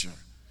Scripture.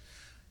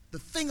 The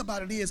thing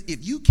about it is,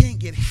 if you can't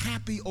get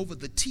happy over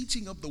the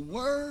teaching of the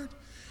word,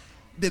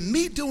 then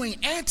me doing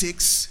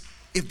antics,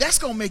 if that's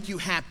going to make you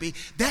happy,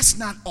 that's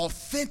not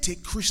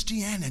authentic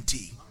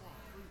Christianity.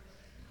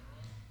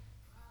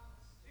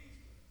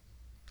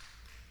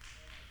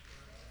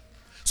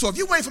 So if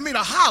you wait for me to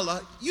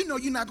holler, you know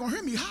you're not going to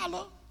hear me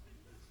holler.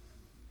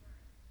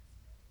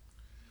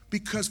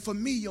 Because for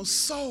me, your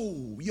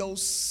soul,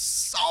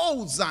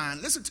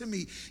 Zion, listen to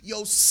me,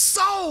 your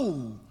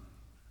soul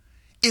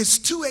is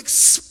too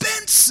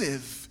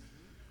expensive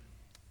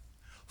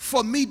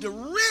for me to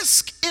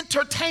risk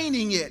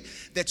entertaining it,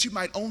 that you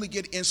might only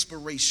get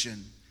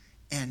inspiration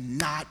and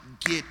not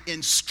get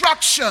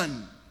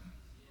instruction.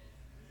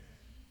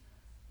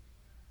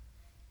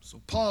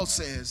 So Paul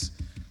says,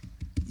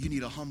 you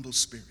need a humble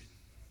spirit.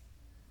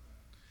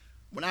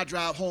 When I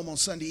drive home on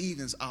Sunday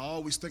evenings, I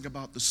always think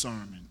about the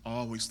sermon. I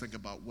always think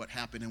about what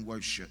happened in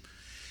worship.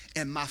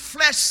 And my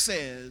flesh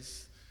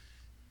says,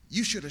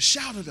 you should have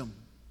shouted them.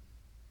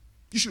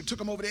 You should have took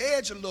them over the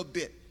edge a little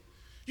bit.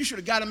 You should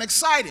have got them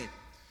excited.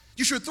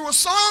 You should have threw a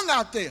song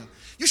out there.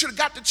 You should have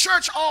got the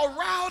church all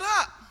riled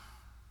up.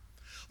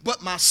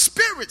 But my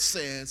spirit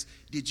says,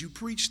 did you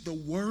preach the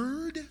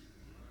word?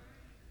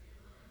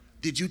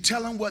 Did you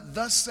tell them what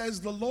thus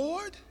says the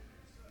Lord?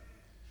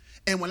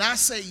 And when I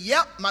say,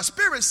 yep, my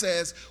spirit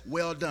says,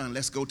 well done.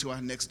 Let's go to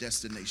our next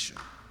destination.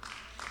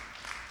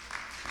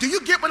 Do you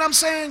get what I'm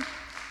saying?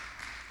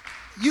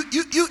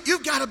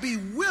 You've got to be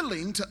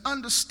willing to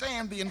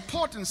understand the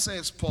importance,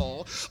 says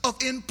Paul, of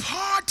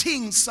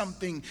imparting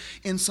something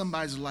in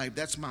somebody's life.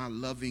 That's my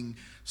loving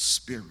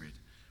spirit.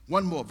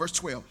 One more, verse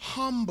 12,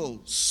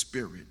 humble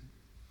spirit.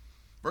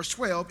 Verse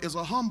 12 is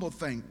a humble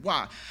thing.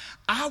 Why?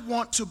 I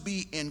want to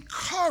be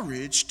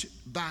encouraged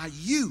by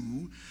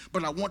you,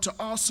 but I want to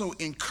also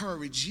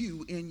encourage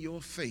you in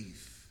your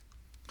faith.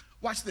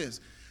 Watch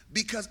this.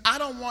 Because I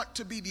don't want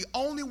to be the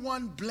only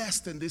one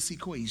blessed in this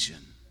equation.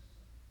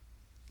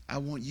 I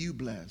want you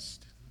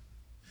blessed.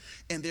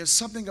 And there's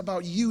something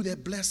about you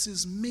that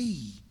blesses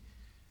me.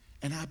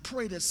 And I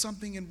pray that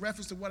something in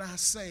reference to what I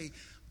say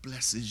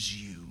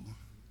blesses you.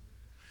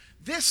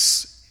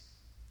 This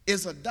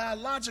is a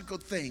dialogical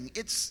thing.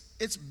 It's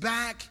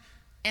back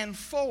and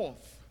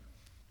forth.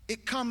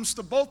 It comes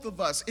to both of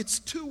us. It's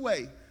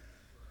two-way.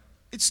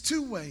 It's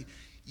two-way.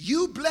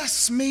 You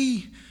bless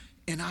me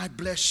and I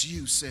bless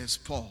you, says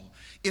Paul.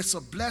 It's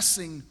a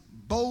blessing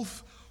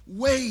both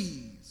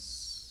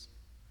ways.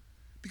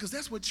 Because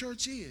that's what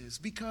church is.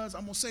 Because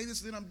I'm going to say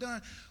this and then I'm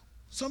done.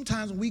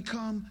 Sometimes when we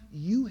come,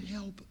 you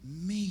help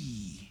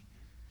me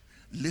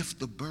lift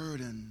the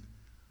burden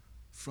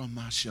from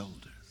my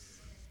shoulders.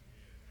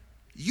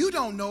 You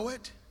don't know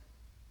it,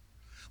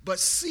 but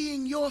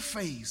seeing your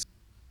face,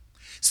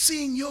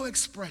 seeing your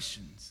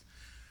expressions.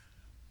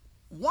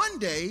 One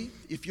day,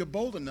 if you're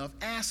bold enough,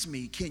 ask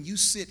me, can you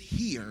sit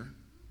here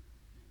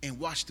and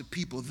watch the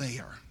people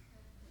there?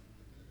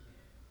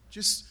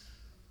 Just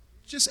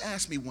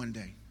ask me one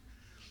day.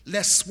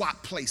 Let's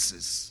swap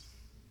places.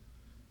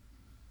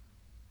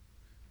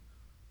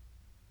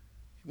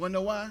 You want to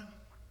know why?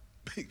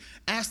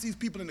 Ask these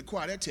people in the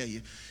choir, they'll tell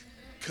you.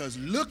 Because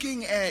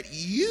looking at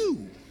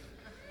you,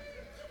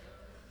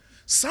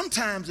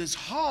 sometimes it's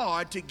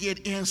hard to get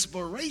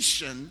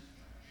inspiration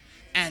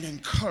and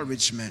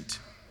encouragement.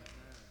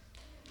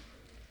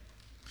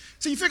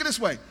 So you figure this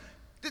way.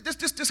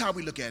 This is how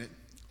we look at it.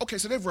 Okay,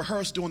 so they've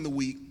rehearsed during the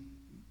week.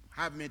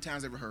 However many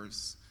times they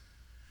rehearse.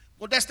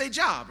 Well, that's their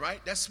job, right?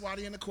 That's why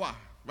they're in the choir,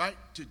 right?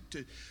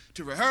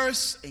 To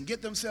rehearse and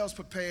get themselves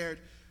prepared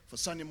for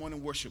Sunday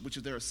morning worship, which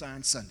is their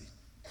assigned Sunday.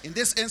 In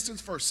this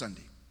instance, first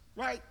Sunday.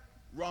 Right?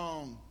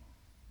 Wrong.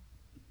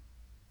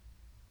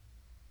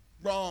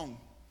 Wrong.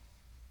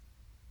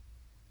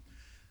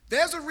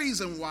 There's a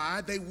reason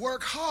why they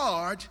work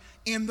hard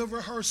in the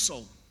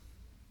rehearsal.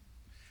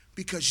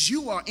 Because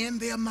you are in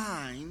their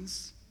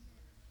minds.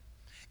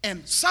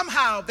 And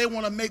somehow they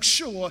want to make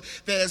sure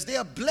that as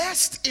they're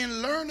blessed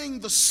in learning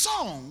the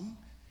song,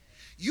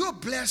 you're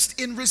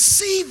blessed in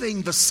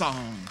receiving the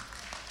song.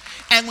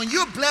 And when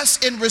you're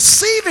blessed in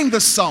receiving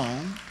the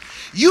song,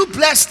 you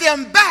bless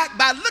them back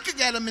by looking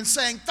at them and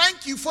saying,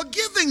 thank you for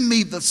giving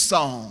me the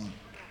song.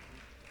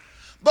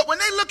 But when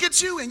they look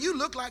at you and you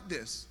look like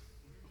this,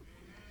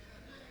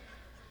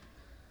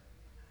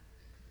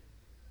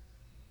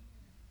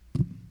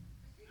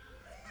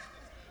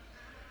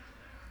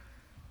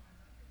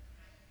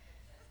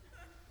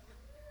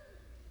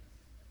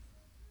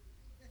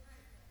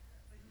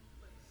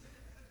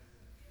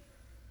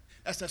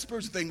 that's that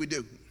spiritual thing we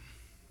do.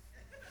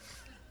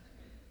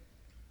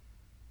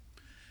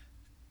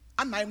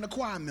 I'm not even a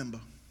choir member.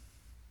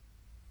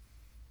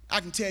 I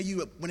can tell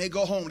you when they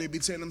go home, they be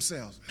telling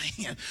themselves,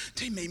 man,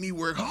 they made me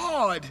work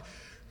hard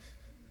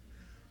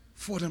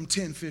for them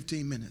 10,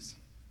 15 minutes.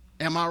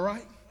 Am I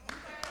right?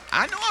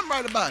 I know I'm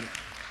right about it.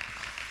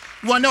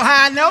 You want to know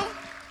how I know?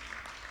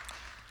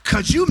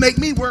 Because you make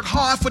me work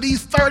hard for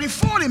these 30,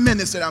 40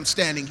 minutes that I'm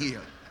standing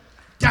here.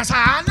 That's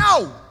how I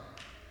know.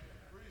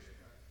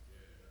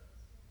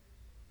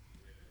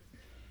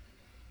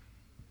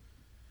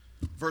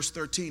 Verse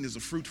 13 is a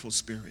fruitful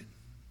spirit.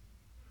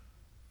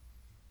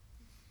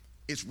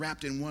 It's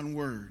wrapped in one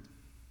word.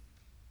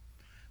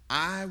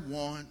 I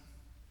want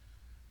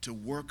to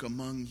work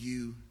among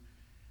you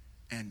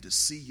and to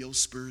see your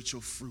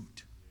spiritual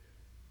fruit,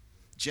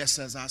 just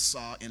as I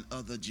saw in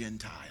other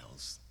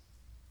Gentiles.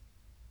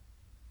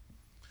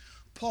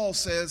 Paul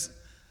says,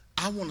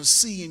 I want to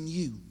see in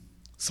you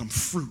some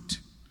fruit.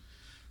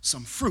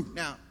 Some fruit.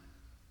 Now,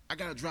 I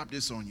got to drop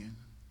this on you.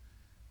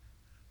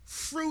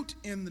 Fruit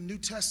in the New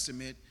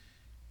Testament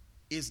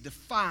is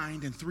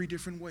defined in three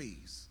different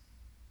ways.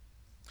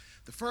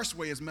 The first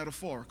way is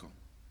metaphorical.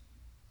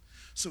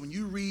 So when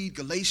you read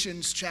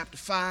Galatians chapter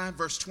 5,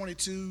 verse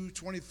 22,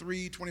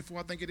 23, 24,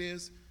 I think it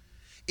is,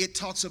 it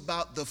talks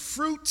about the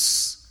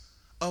fruits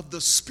of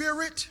the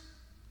Spirit: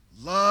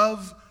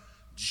 love,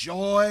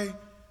 joy,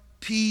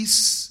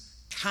 peace,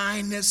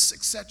 kindness,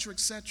 etc.,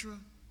 etc.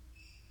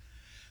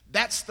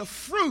 That's the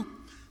fruit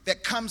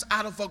that comes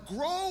out of a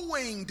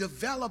growing,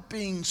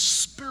 developing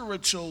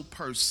spiritual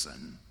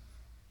person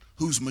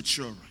who's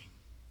maturing.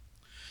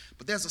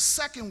 But there's a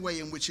second way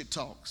in which it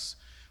talks.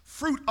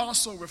 Fruit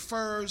also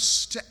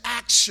refers to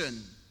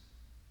action.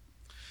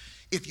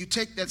 If you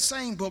take that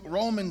same book,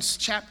 Romans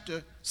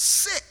chapter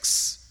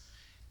 6,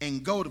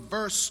 and go to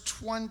verse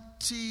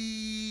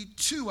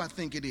 22, I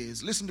think it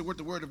is. Listen to what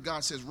the Word of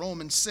God says,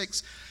 Romans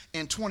 6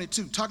 and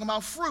 22, talking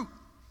about fruit.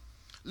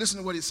 Listen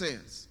to what it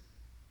says.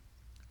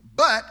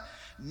 But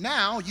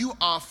now you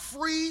are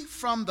free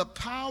from the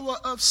power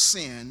of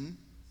sin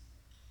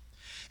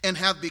and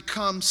have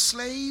become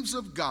slaves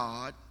of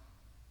God.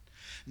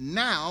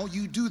 Now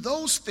you do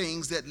those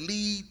things that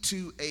lead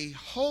to a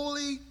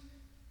holy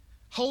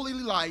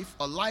life,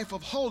 a life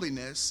of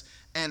holiness,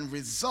 and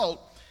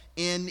result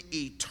in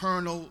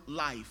eternal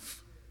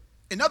life.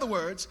 In other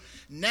words,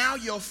 now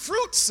your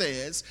fruit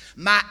says,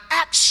 my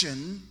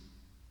action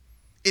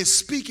is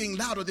speaking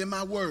louder than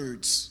my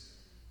words.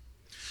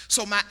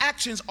 So my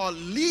actions are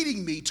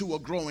leading me to a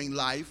growing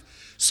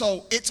life.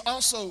 So it's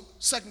also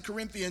 2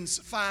 Corinthians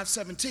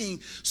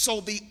 5:17.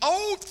 So the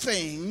old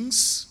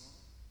things,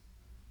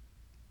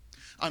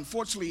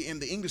 unfortunately in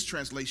the English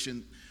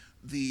translation,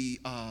 the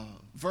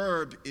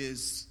verb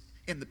is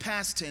in the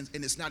past tense,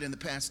 and it's not in the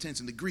past tense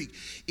in the Greek.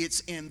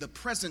 It's in the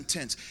present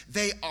tense.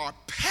 They are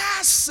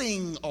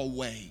passing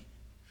away.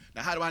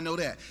 Now, how do I know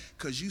that?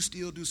 Because you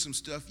still do some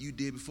stuff you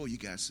did before you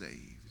got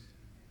saved.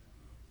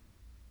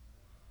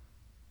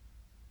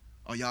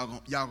 Oh,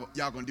 y'all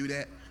gonna do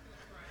that?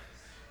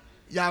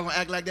 Y'all gonna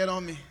act like that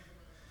on me?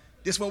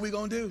 This what we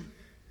gonna do?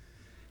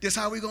 This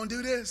how we gonna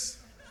do this?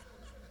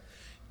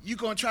 You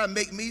gonna try to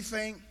make me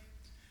think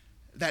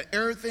that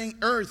everything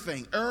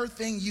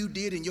you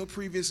did in your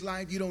previous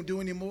life you don't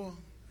do anymore?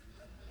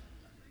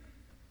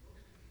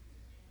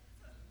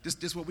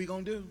 This what we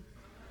gonna do?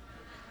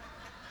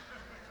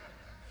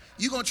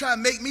 You gonna try to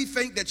make me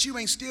think that you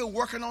ain't still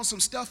working on some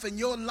stuff in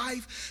your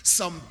life,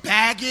 some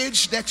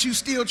baggage that you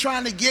still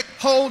trying to get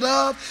hold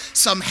of,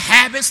 some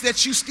habits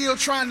that you still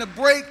trying to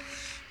break?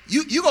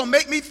 You gonna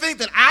make me think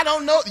that I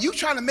don't know? You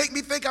trying to make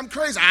me think I'm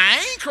crazy? I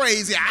ain't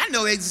crazy. I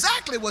know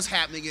exactly what's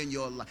happening in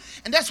your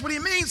life. And that's what he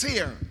means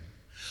here.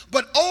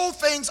 But old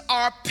things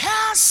are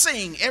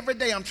passing. Every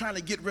day I'm trying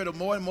to get rid of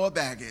more and more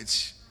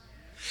baggage.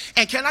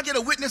 And can I get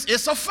a witness?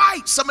 It's a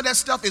fight. Some of that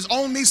stuff is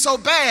on me so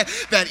bad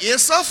that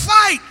it's a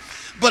fight.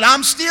 But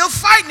I'm still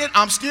fighting it.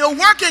 I'm still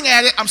working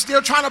at it. I'm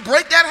still trying to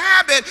break that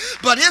habit.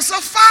 But it's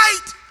a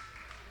fight.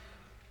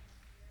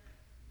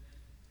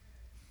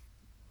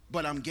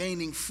 But I'm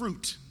gaining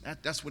fruit.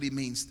 That's what he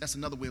means. That's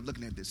another way of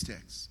looking at this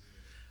text.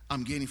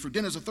 I'm gaining fruit.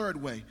 Then there's a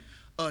third way.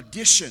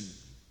 Addition.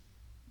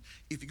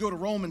 If you go to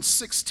Romans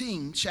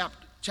 16,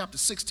 chapter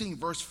 16,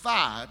 verse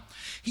 5,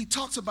 he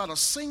talks about a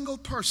single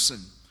person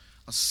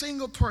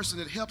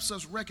that helps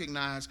us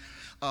recognize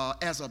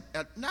not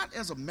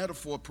as a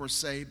metaphor per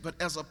se, but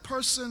as a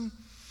person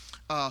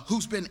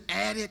who's been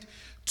added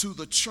to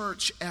the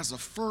church as a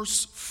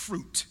first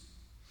fruit.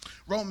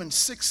 Romans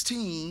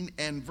 16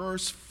 and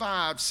verse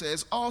 5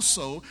 says,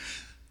 also,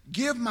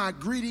 give my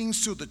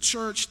greetings to the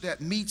church that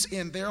meets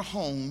in their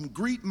home.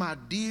 Greet my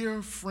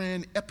dear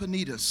friend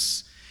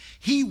Epaenetus.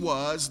 He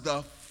was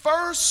the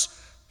first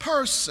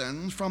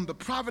person from the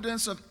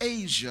province of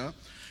Asia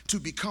to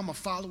become a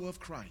follower of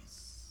Christ.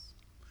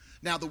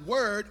 Now, the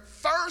word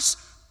first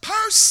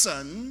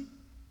person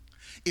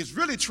is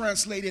really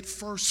translated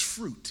first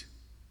fruit.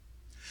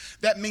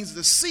 That means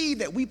the seed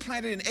that we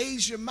planted in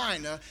Asia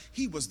Minor,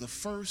 he was the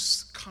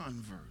first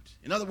convert.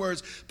 In other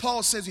words,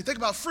 Paul says, you think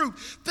about fruit,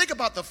 think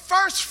about the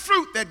first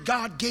fruit that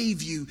God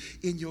gave you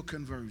in your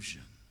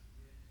conversion.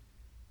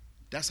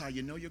 That's how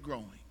you know you're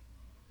growing,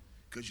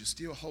 because you're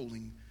still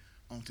holding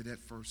on to that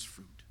first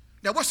fruit.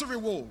 Now, what's the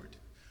reward?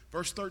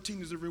 Verse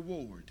 13 is the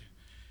reward.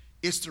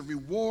 It's the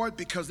reward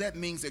because that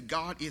means that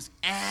God is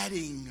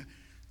adding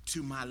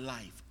to my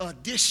life.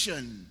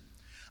 Addition.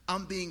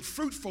 I'm being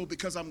fruitful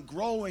because I'm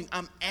growing.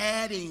 I'm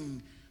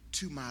adding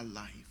to my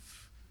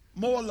life.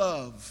 More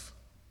love,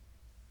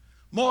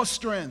 more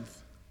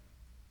strength,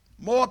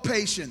 more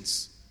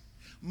patience,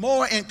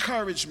 more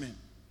encouragement,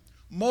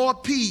 more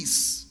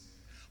peace,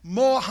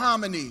 more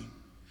harmony,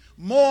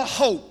 more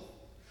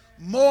hope,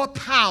 more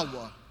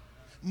power,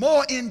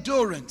 more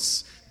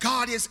endurance.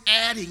 God is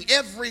adding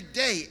every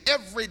day,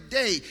 every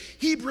day.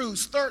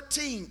 Hebrews 3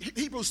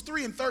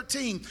 and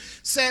 13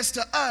 says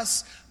to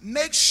us,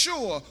 make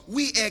sure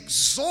we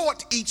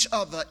exhort each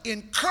other,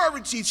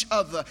 encourage each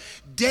other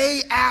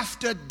day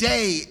after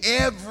day,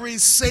 every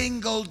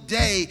single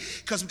day,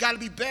 because we've got to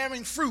be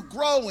bearing fruit,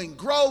 growing. In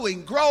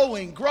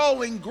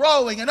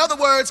other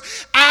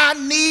words, I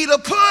need a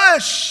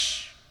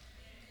push,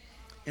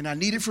 and I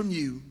need it from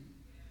you,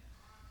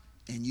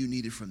 and you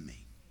need it from me.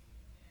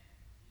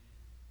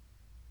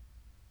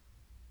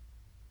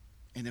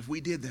 And if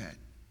we did that,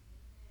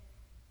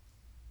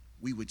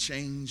 we would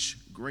change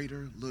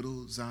Greater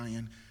Little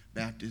Zion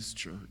Baptist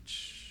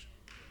Church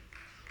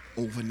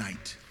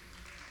overnight.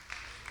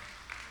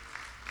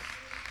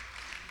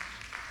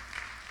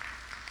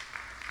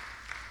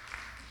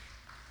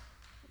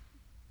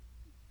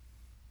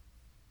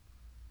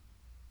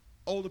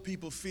 Older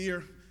people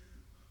fear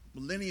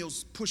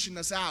millennials pushing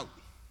us out.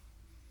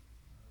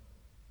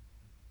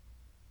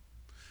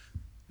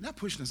 Not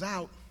pushing us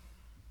out.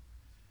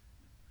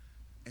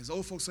 As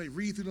old folks say,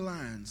 read through the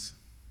lines.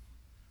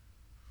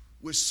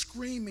 We're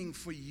screaming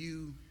for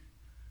you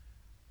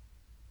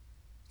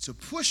to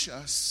push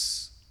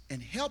us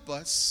and help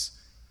us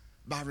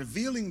by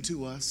revealing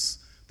to us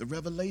the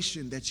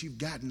revelation that you've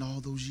gotten all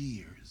those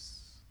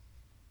years.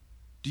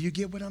 Do you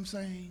get what I'm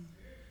saying?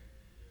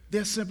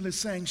 They're simply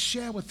saying,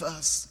 share with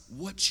us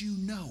what you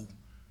know.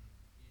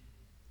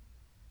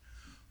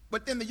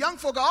 But then the young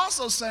folk are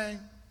also saying,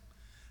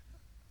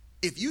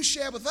 if you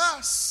share with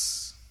us,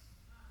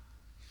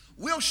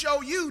 we'll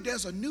show you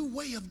there's a new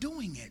way of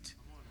doing it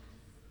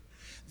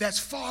that's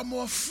far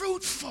more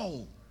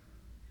fruitful,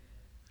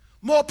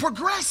 more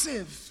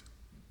progressive.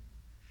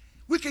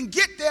 We can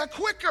get there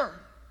quicker,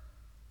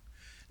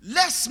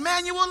 less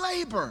manual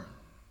labor.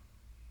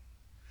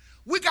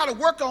 We got to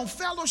work on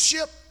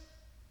fellowship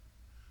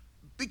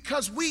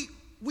because we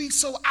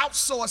so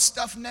outsource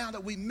stuff now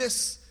that we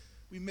miss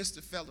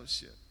the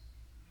fellowship.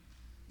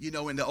 You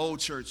know, in the old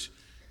church,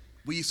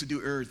 we used to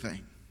do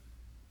everything.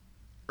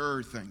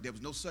 There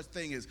was no such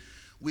thing as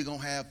we're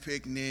going to have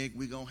picnic,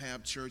 we're going to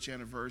have church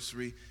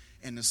anniversary,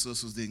 and the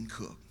sisters didn't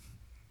cook.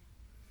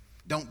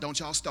 Don't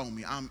y'all stone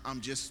me.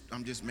 I'm just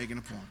making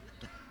a point.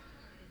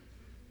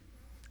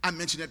 I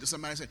mentioned that to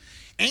somebody. I said,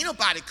 ain't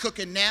nobody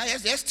cooking now.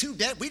 That's too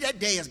that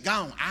day is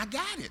gone. I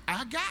got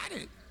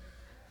it.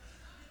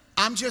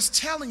 I'm just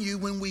telling you,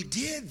 when we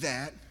did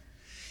that,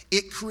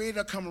 it created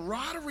a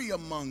camaraderie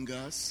among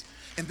us,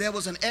 and there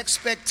was an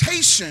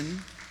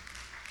expectation.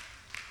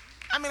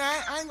 I mean,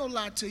 I ain't gonna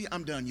lie to you.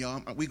 I'm done,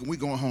 y'all. We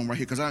going home right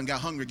here because I done got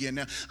hungry again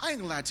now. I ain't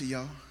gonna lie to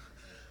y'all.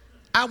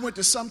 I went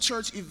to some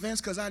church events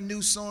because I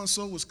knew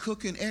so-and-so was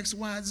cooking X,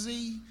 Y,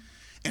 Z,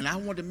 and I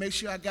wanted to make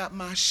sure I got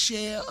my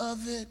share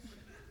of it.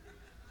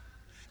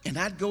 And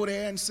I'd go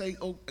there and say,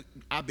 oh,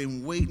 I've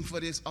been waiting for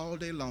this all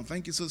day long.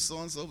 Thank you, sister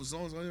so-and-so, for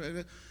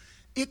so-and-so.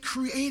 It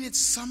created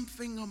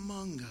something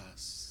among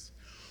us.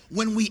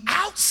 When we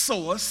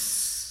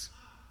outsource,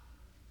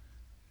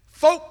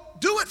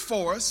 folk do it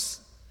for us,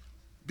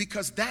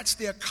 because that's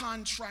their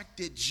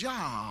contracted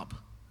job.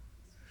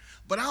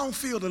 But I don't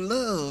feel the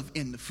love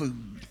in the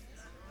food.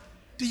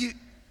 Do you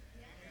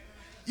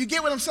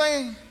get what I'm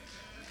saying?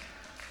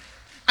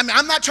 I mean,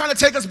 I'm not trying to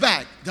take us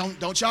back.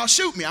 Don't y'all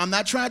shoot me. I'm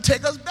not trying to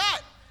take us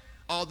back.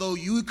 Although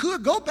you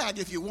could go back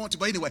if you want to.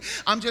 But anyway,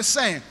 I'm just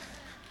saying.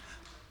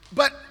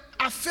 But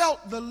I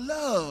felt the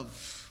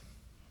love.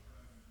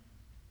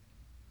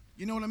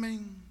 You know what I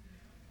mean?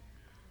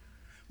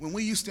 When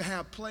we used to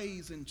have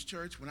plays in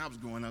church, when I was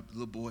growing up, a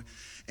little boy,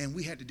 and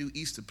we had to do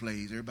Easter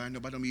plays. Everybody know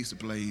about them Easter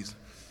plays.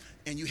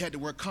 And you had to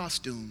wear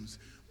costumes.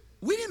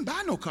 We didn't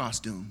buy no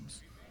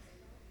costumes.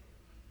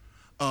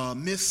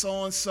 Miss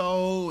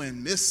so-and-so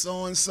and Miss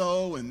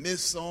so-and-so and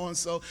Miss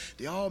so-and-so,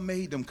 they all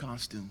made them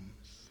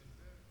costumes.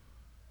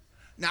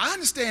 Now, I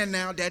understand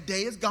now that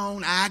day is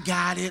gone. I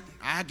got it.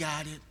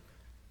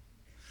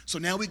 So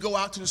now we go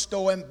out to the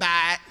store and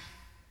buy it.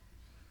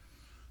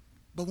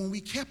 But when we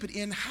kept it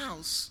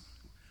in-house,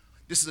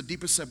 this is a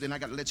deeper subject, and I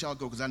got to let y'all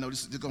go because I know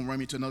this is going to run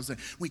me to another thing.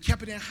 We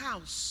kept it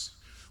in-house.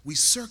 We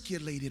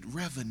circulated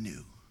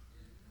revenue.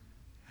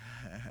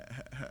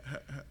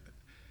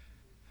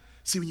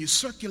 See, when you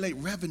circulate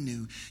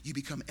revenue, you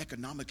become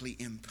economically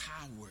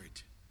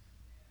empowered.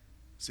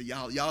 So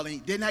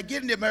they're not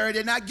getting it, Mary.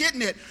 They're not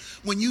getting it.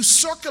 When you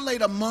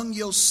circulate among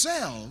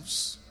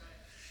yourselves,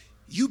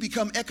 you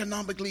become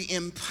economically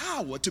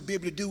empowered to be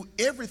able to do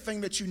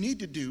everything that you need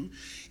to do.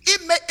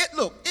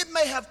 It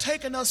may have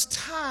taken us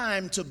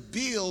time to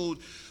build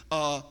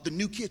the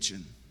new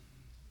kitchen.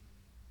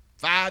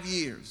 5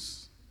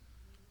 years.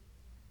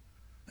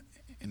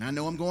 And I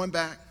know I'm going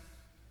back.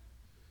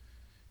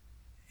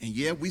 And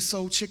yeah, we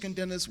sold chicken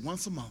dinners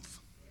once a month.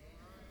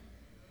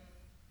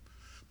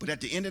 But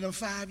at the end of them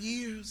 5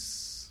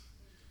 years,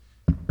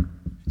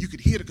 you could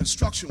hear the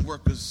construction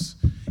workers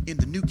in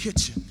the new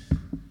kitchen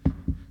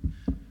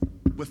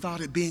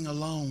without it being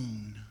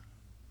alone.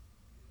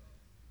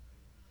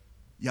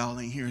 Y'all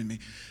ain't hearing me.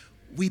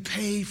 We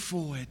paid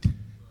for it.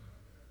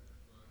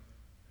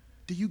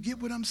 Do you get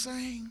what I'm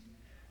saying?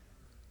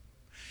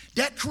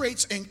 That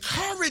creates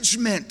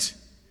encouragement.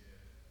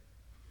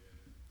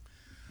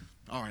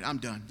 All right, I'm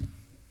done.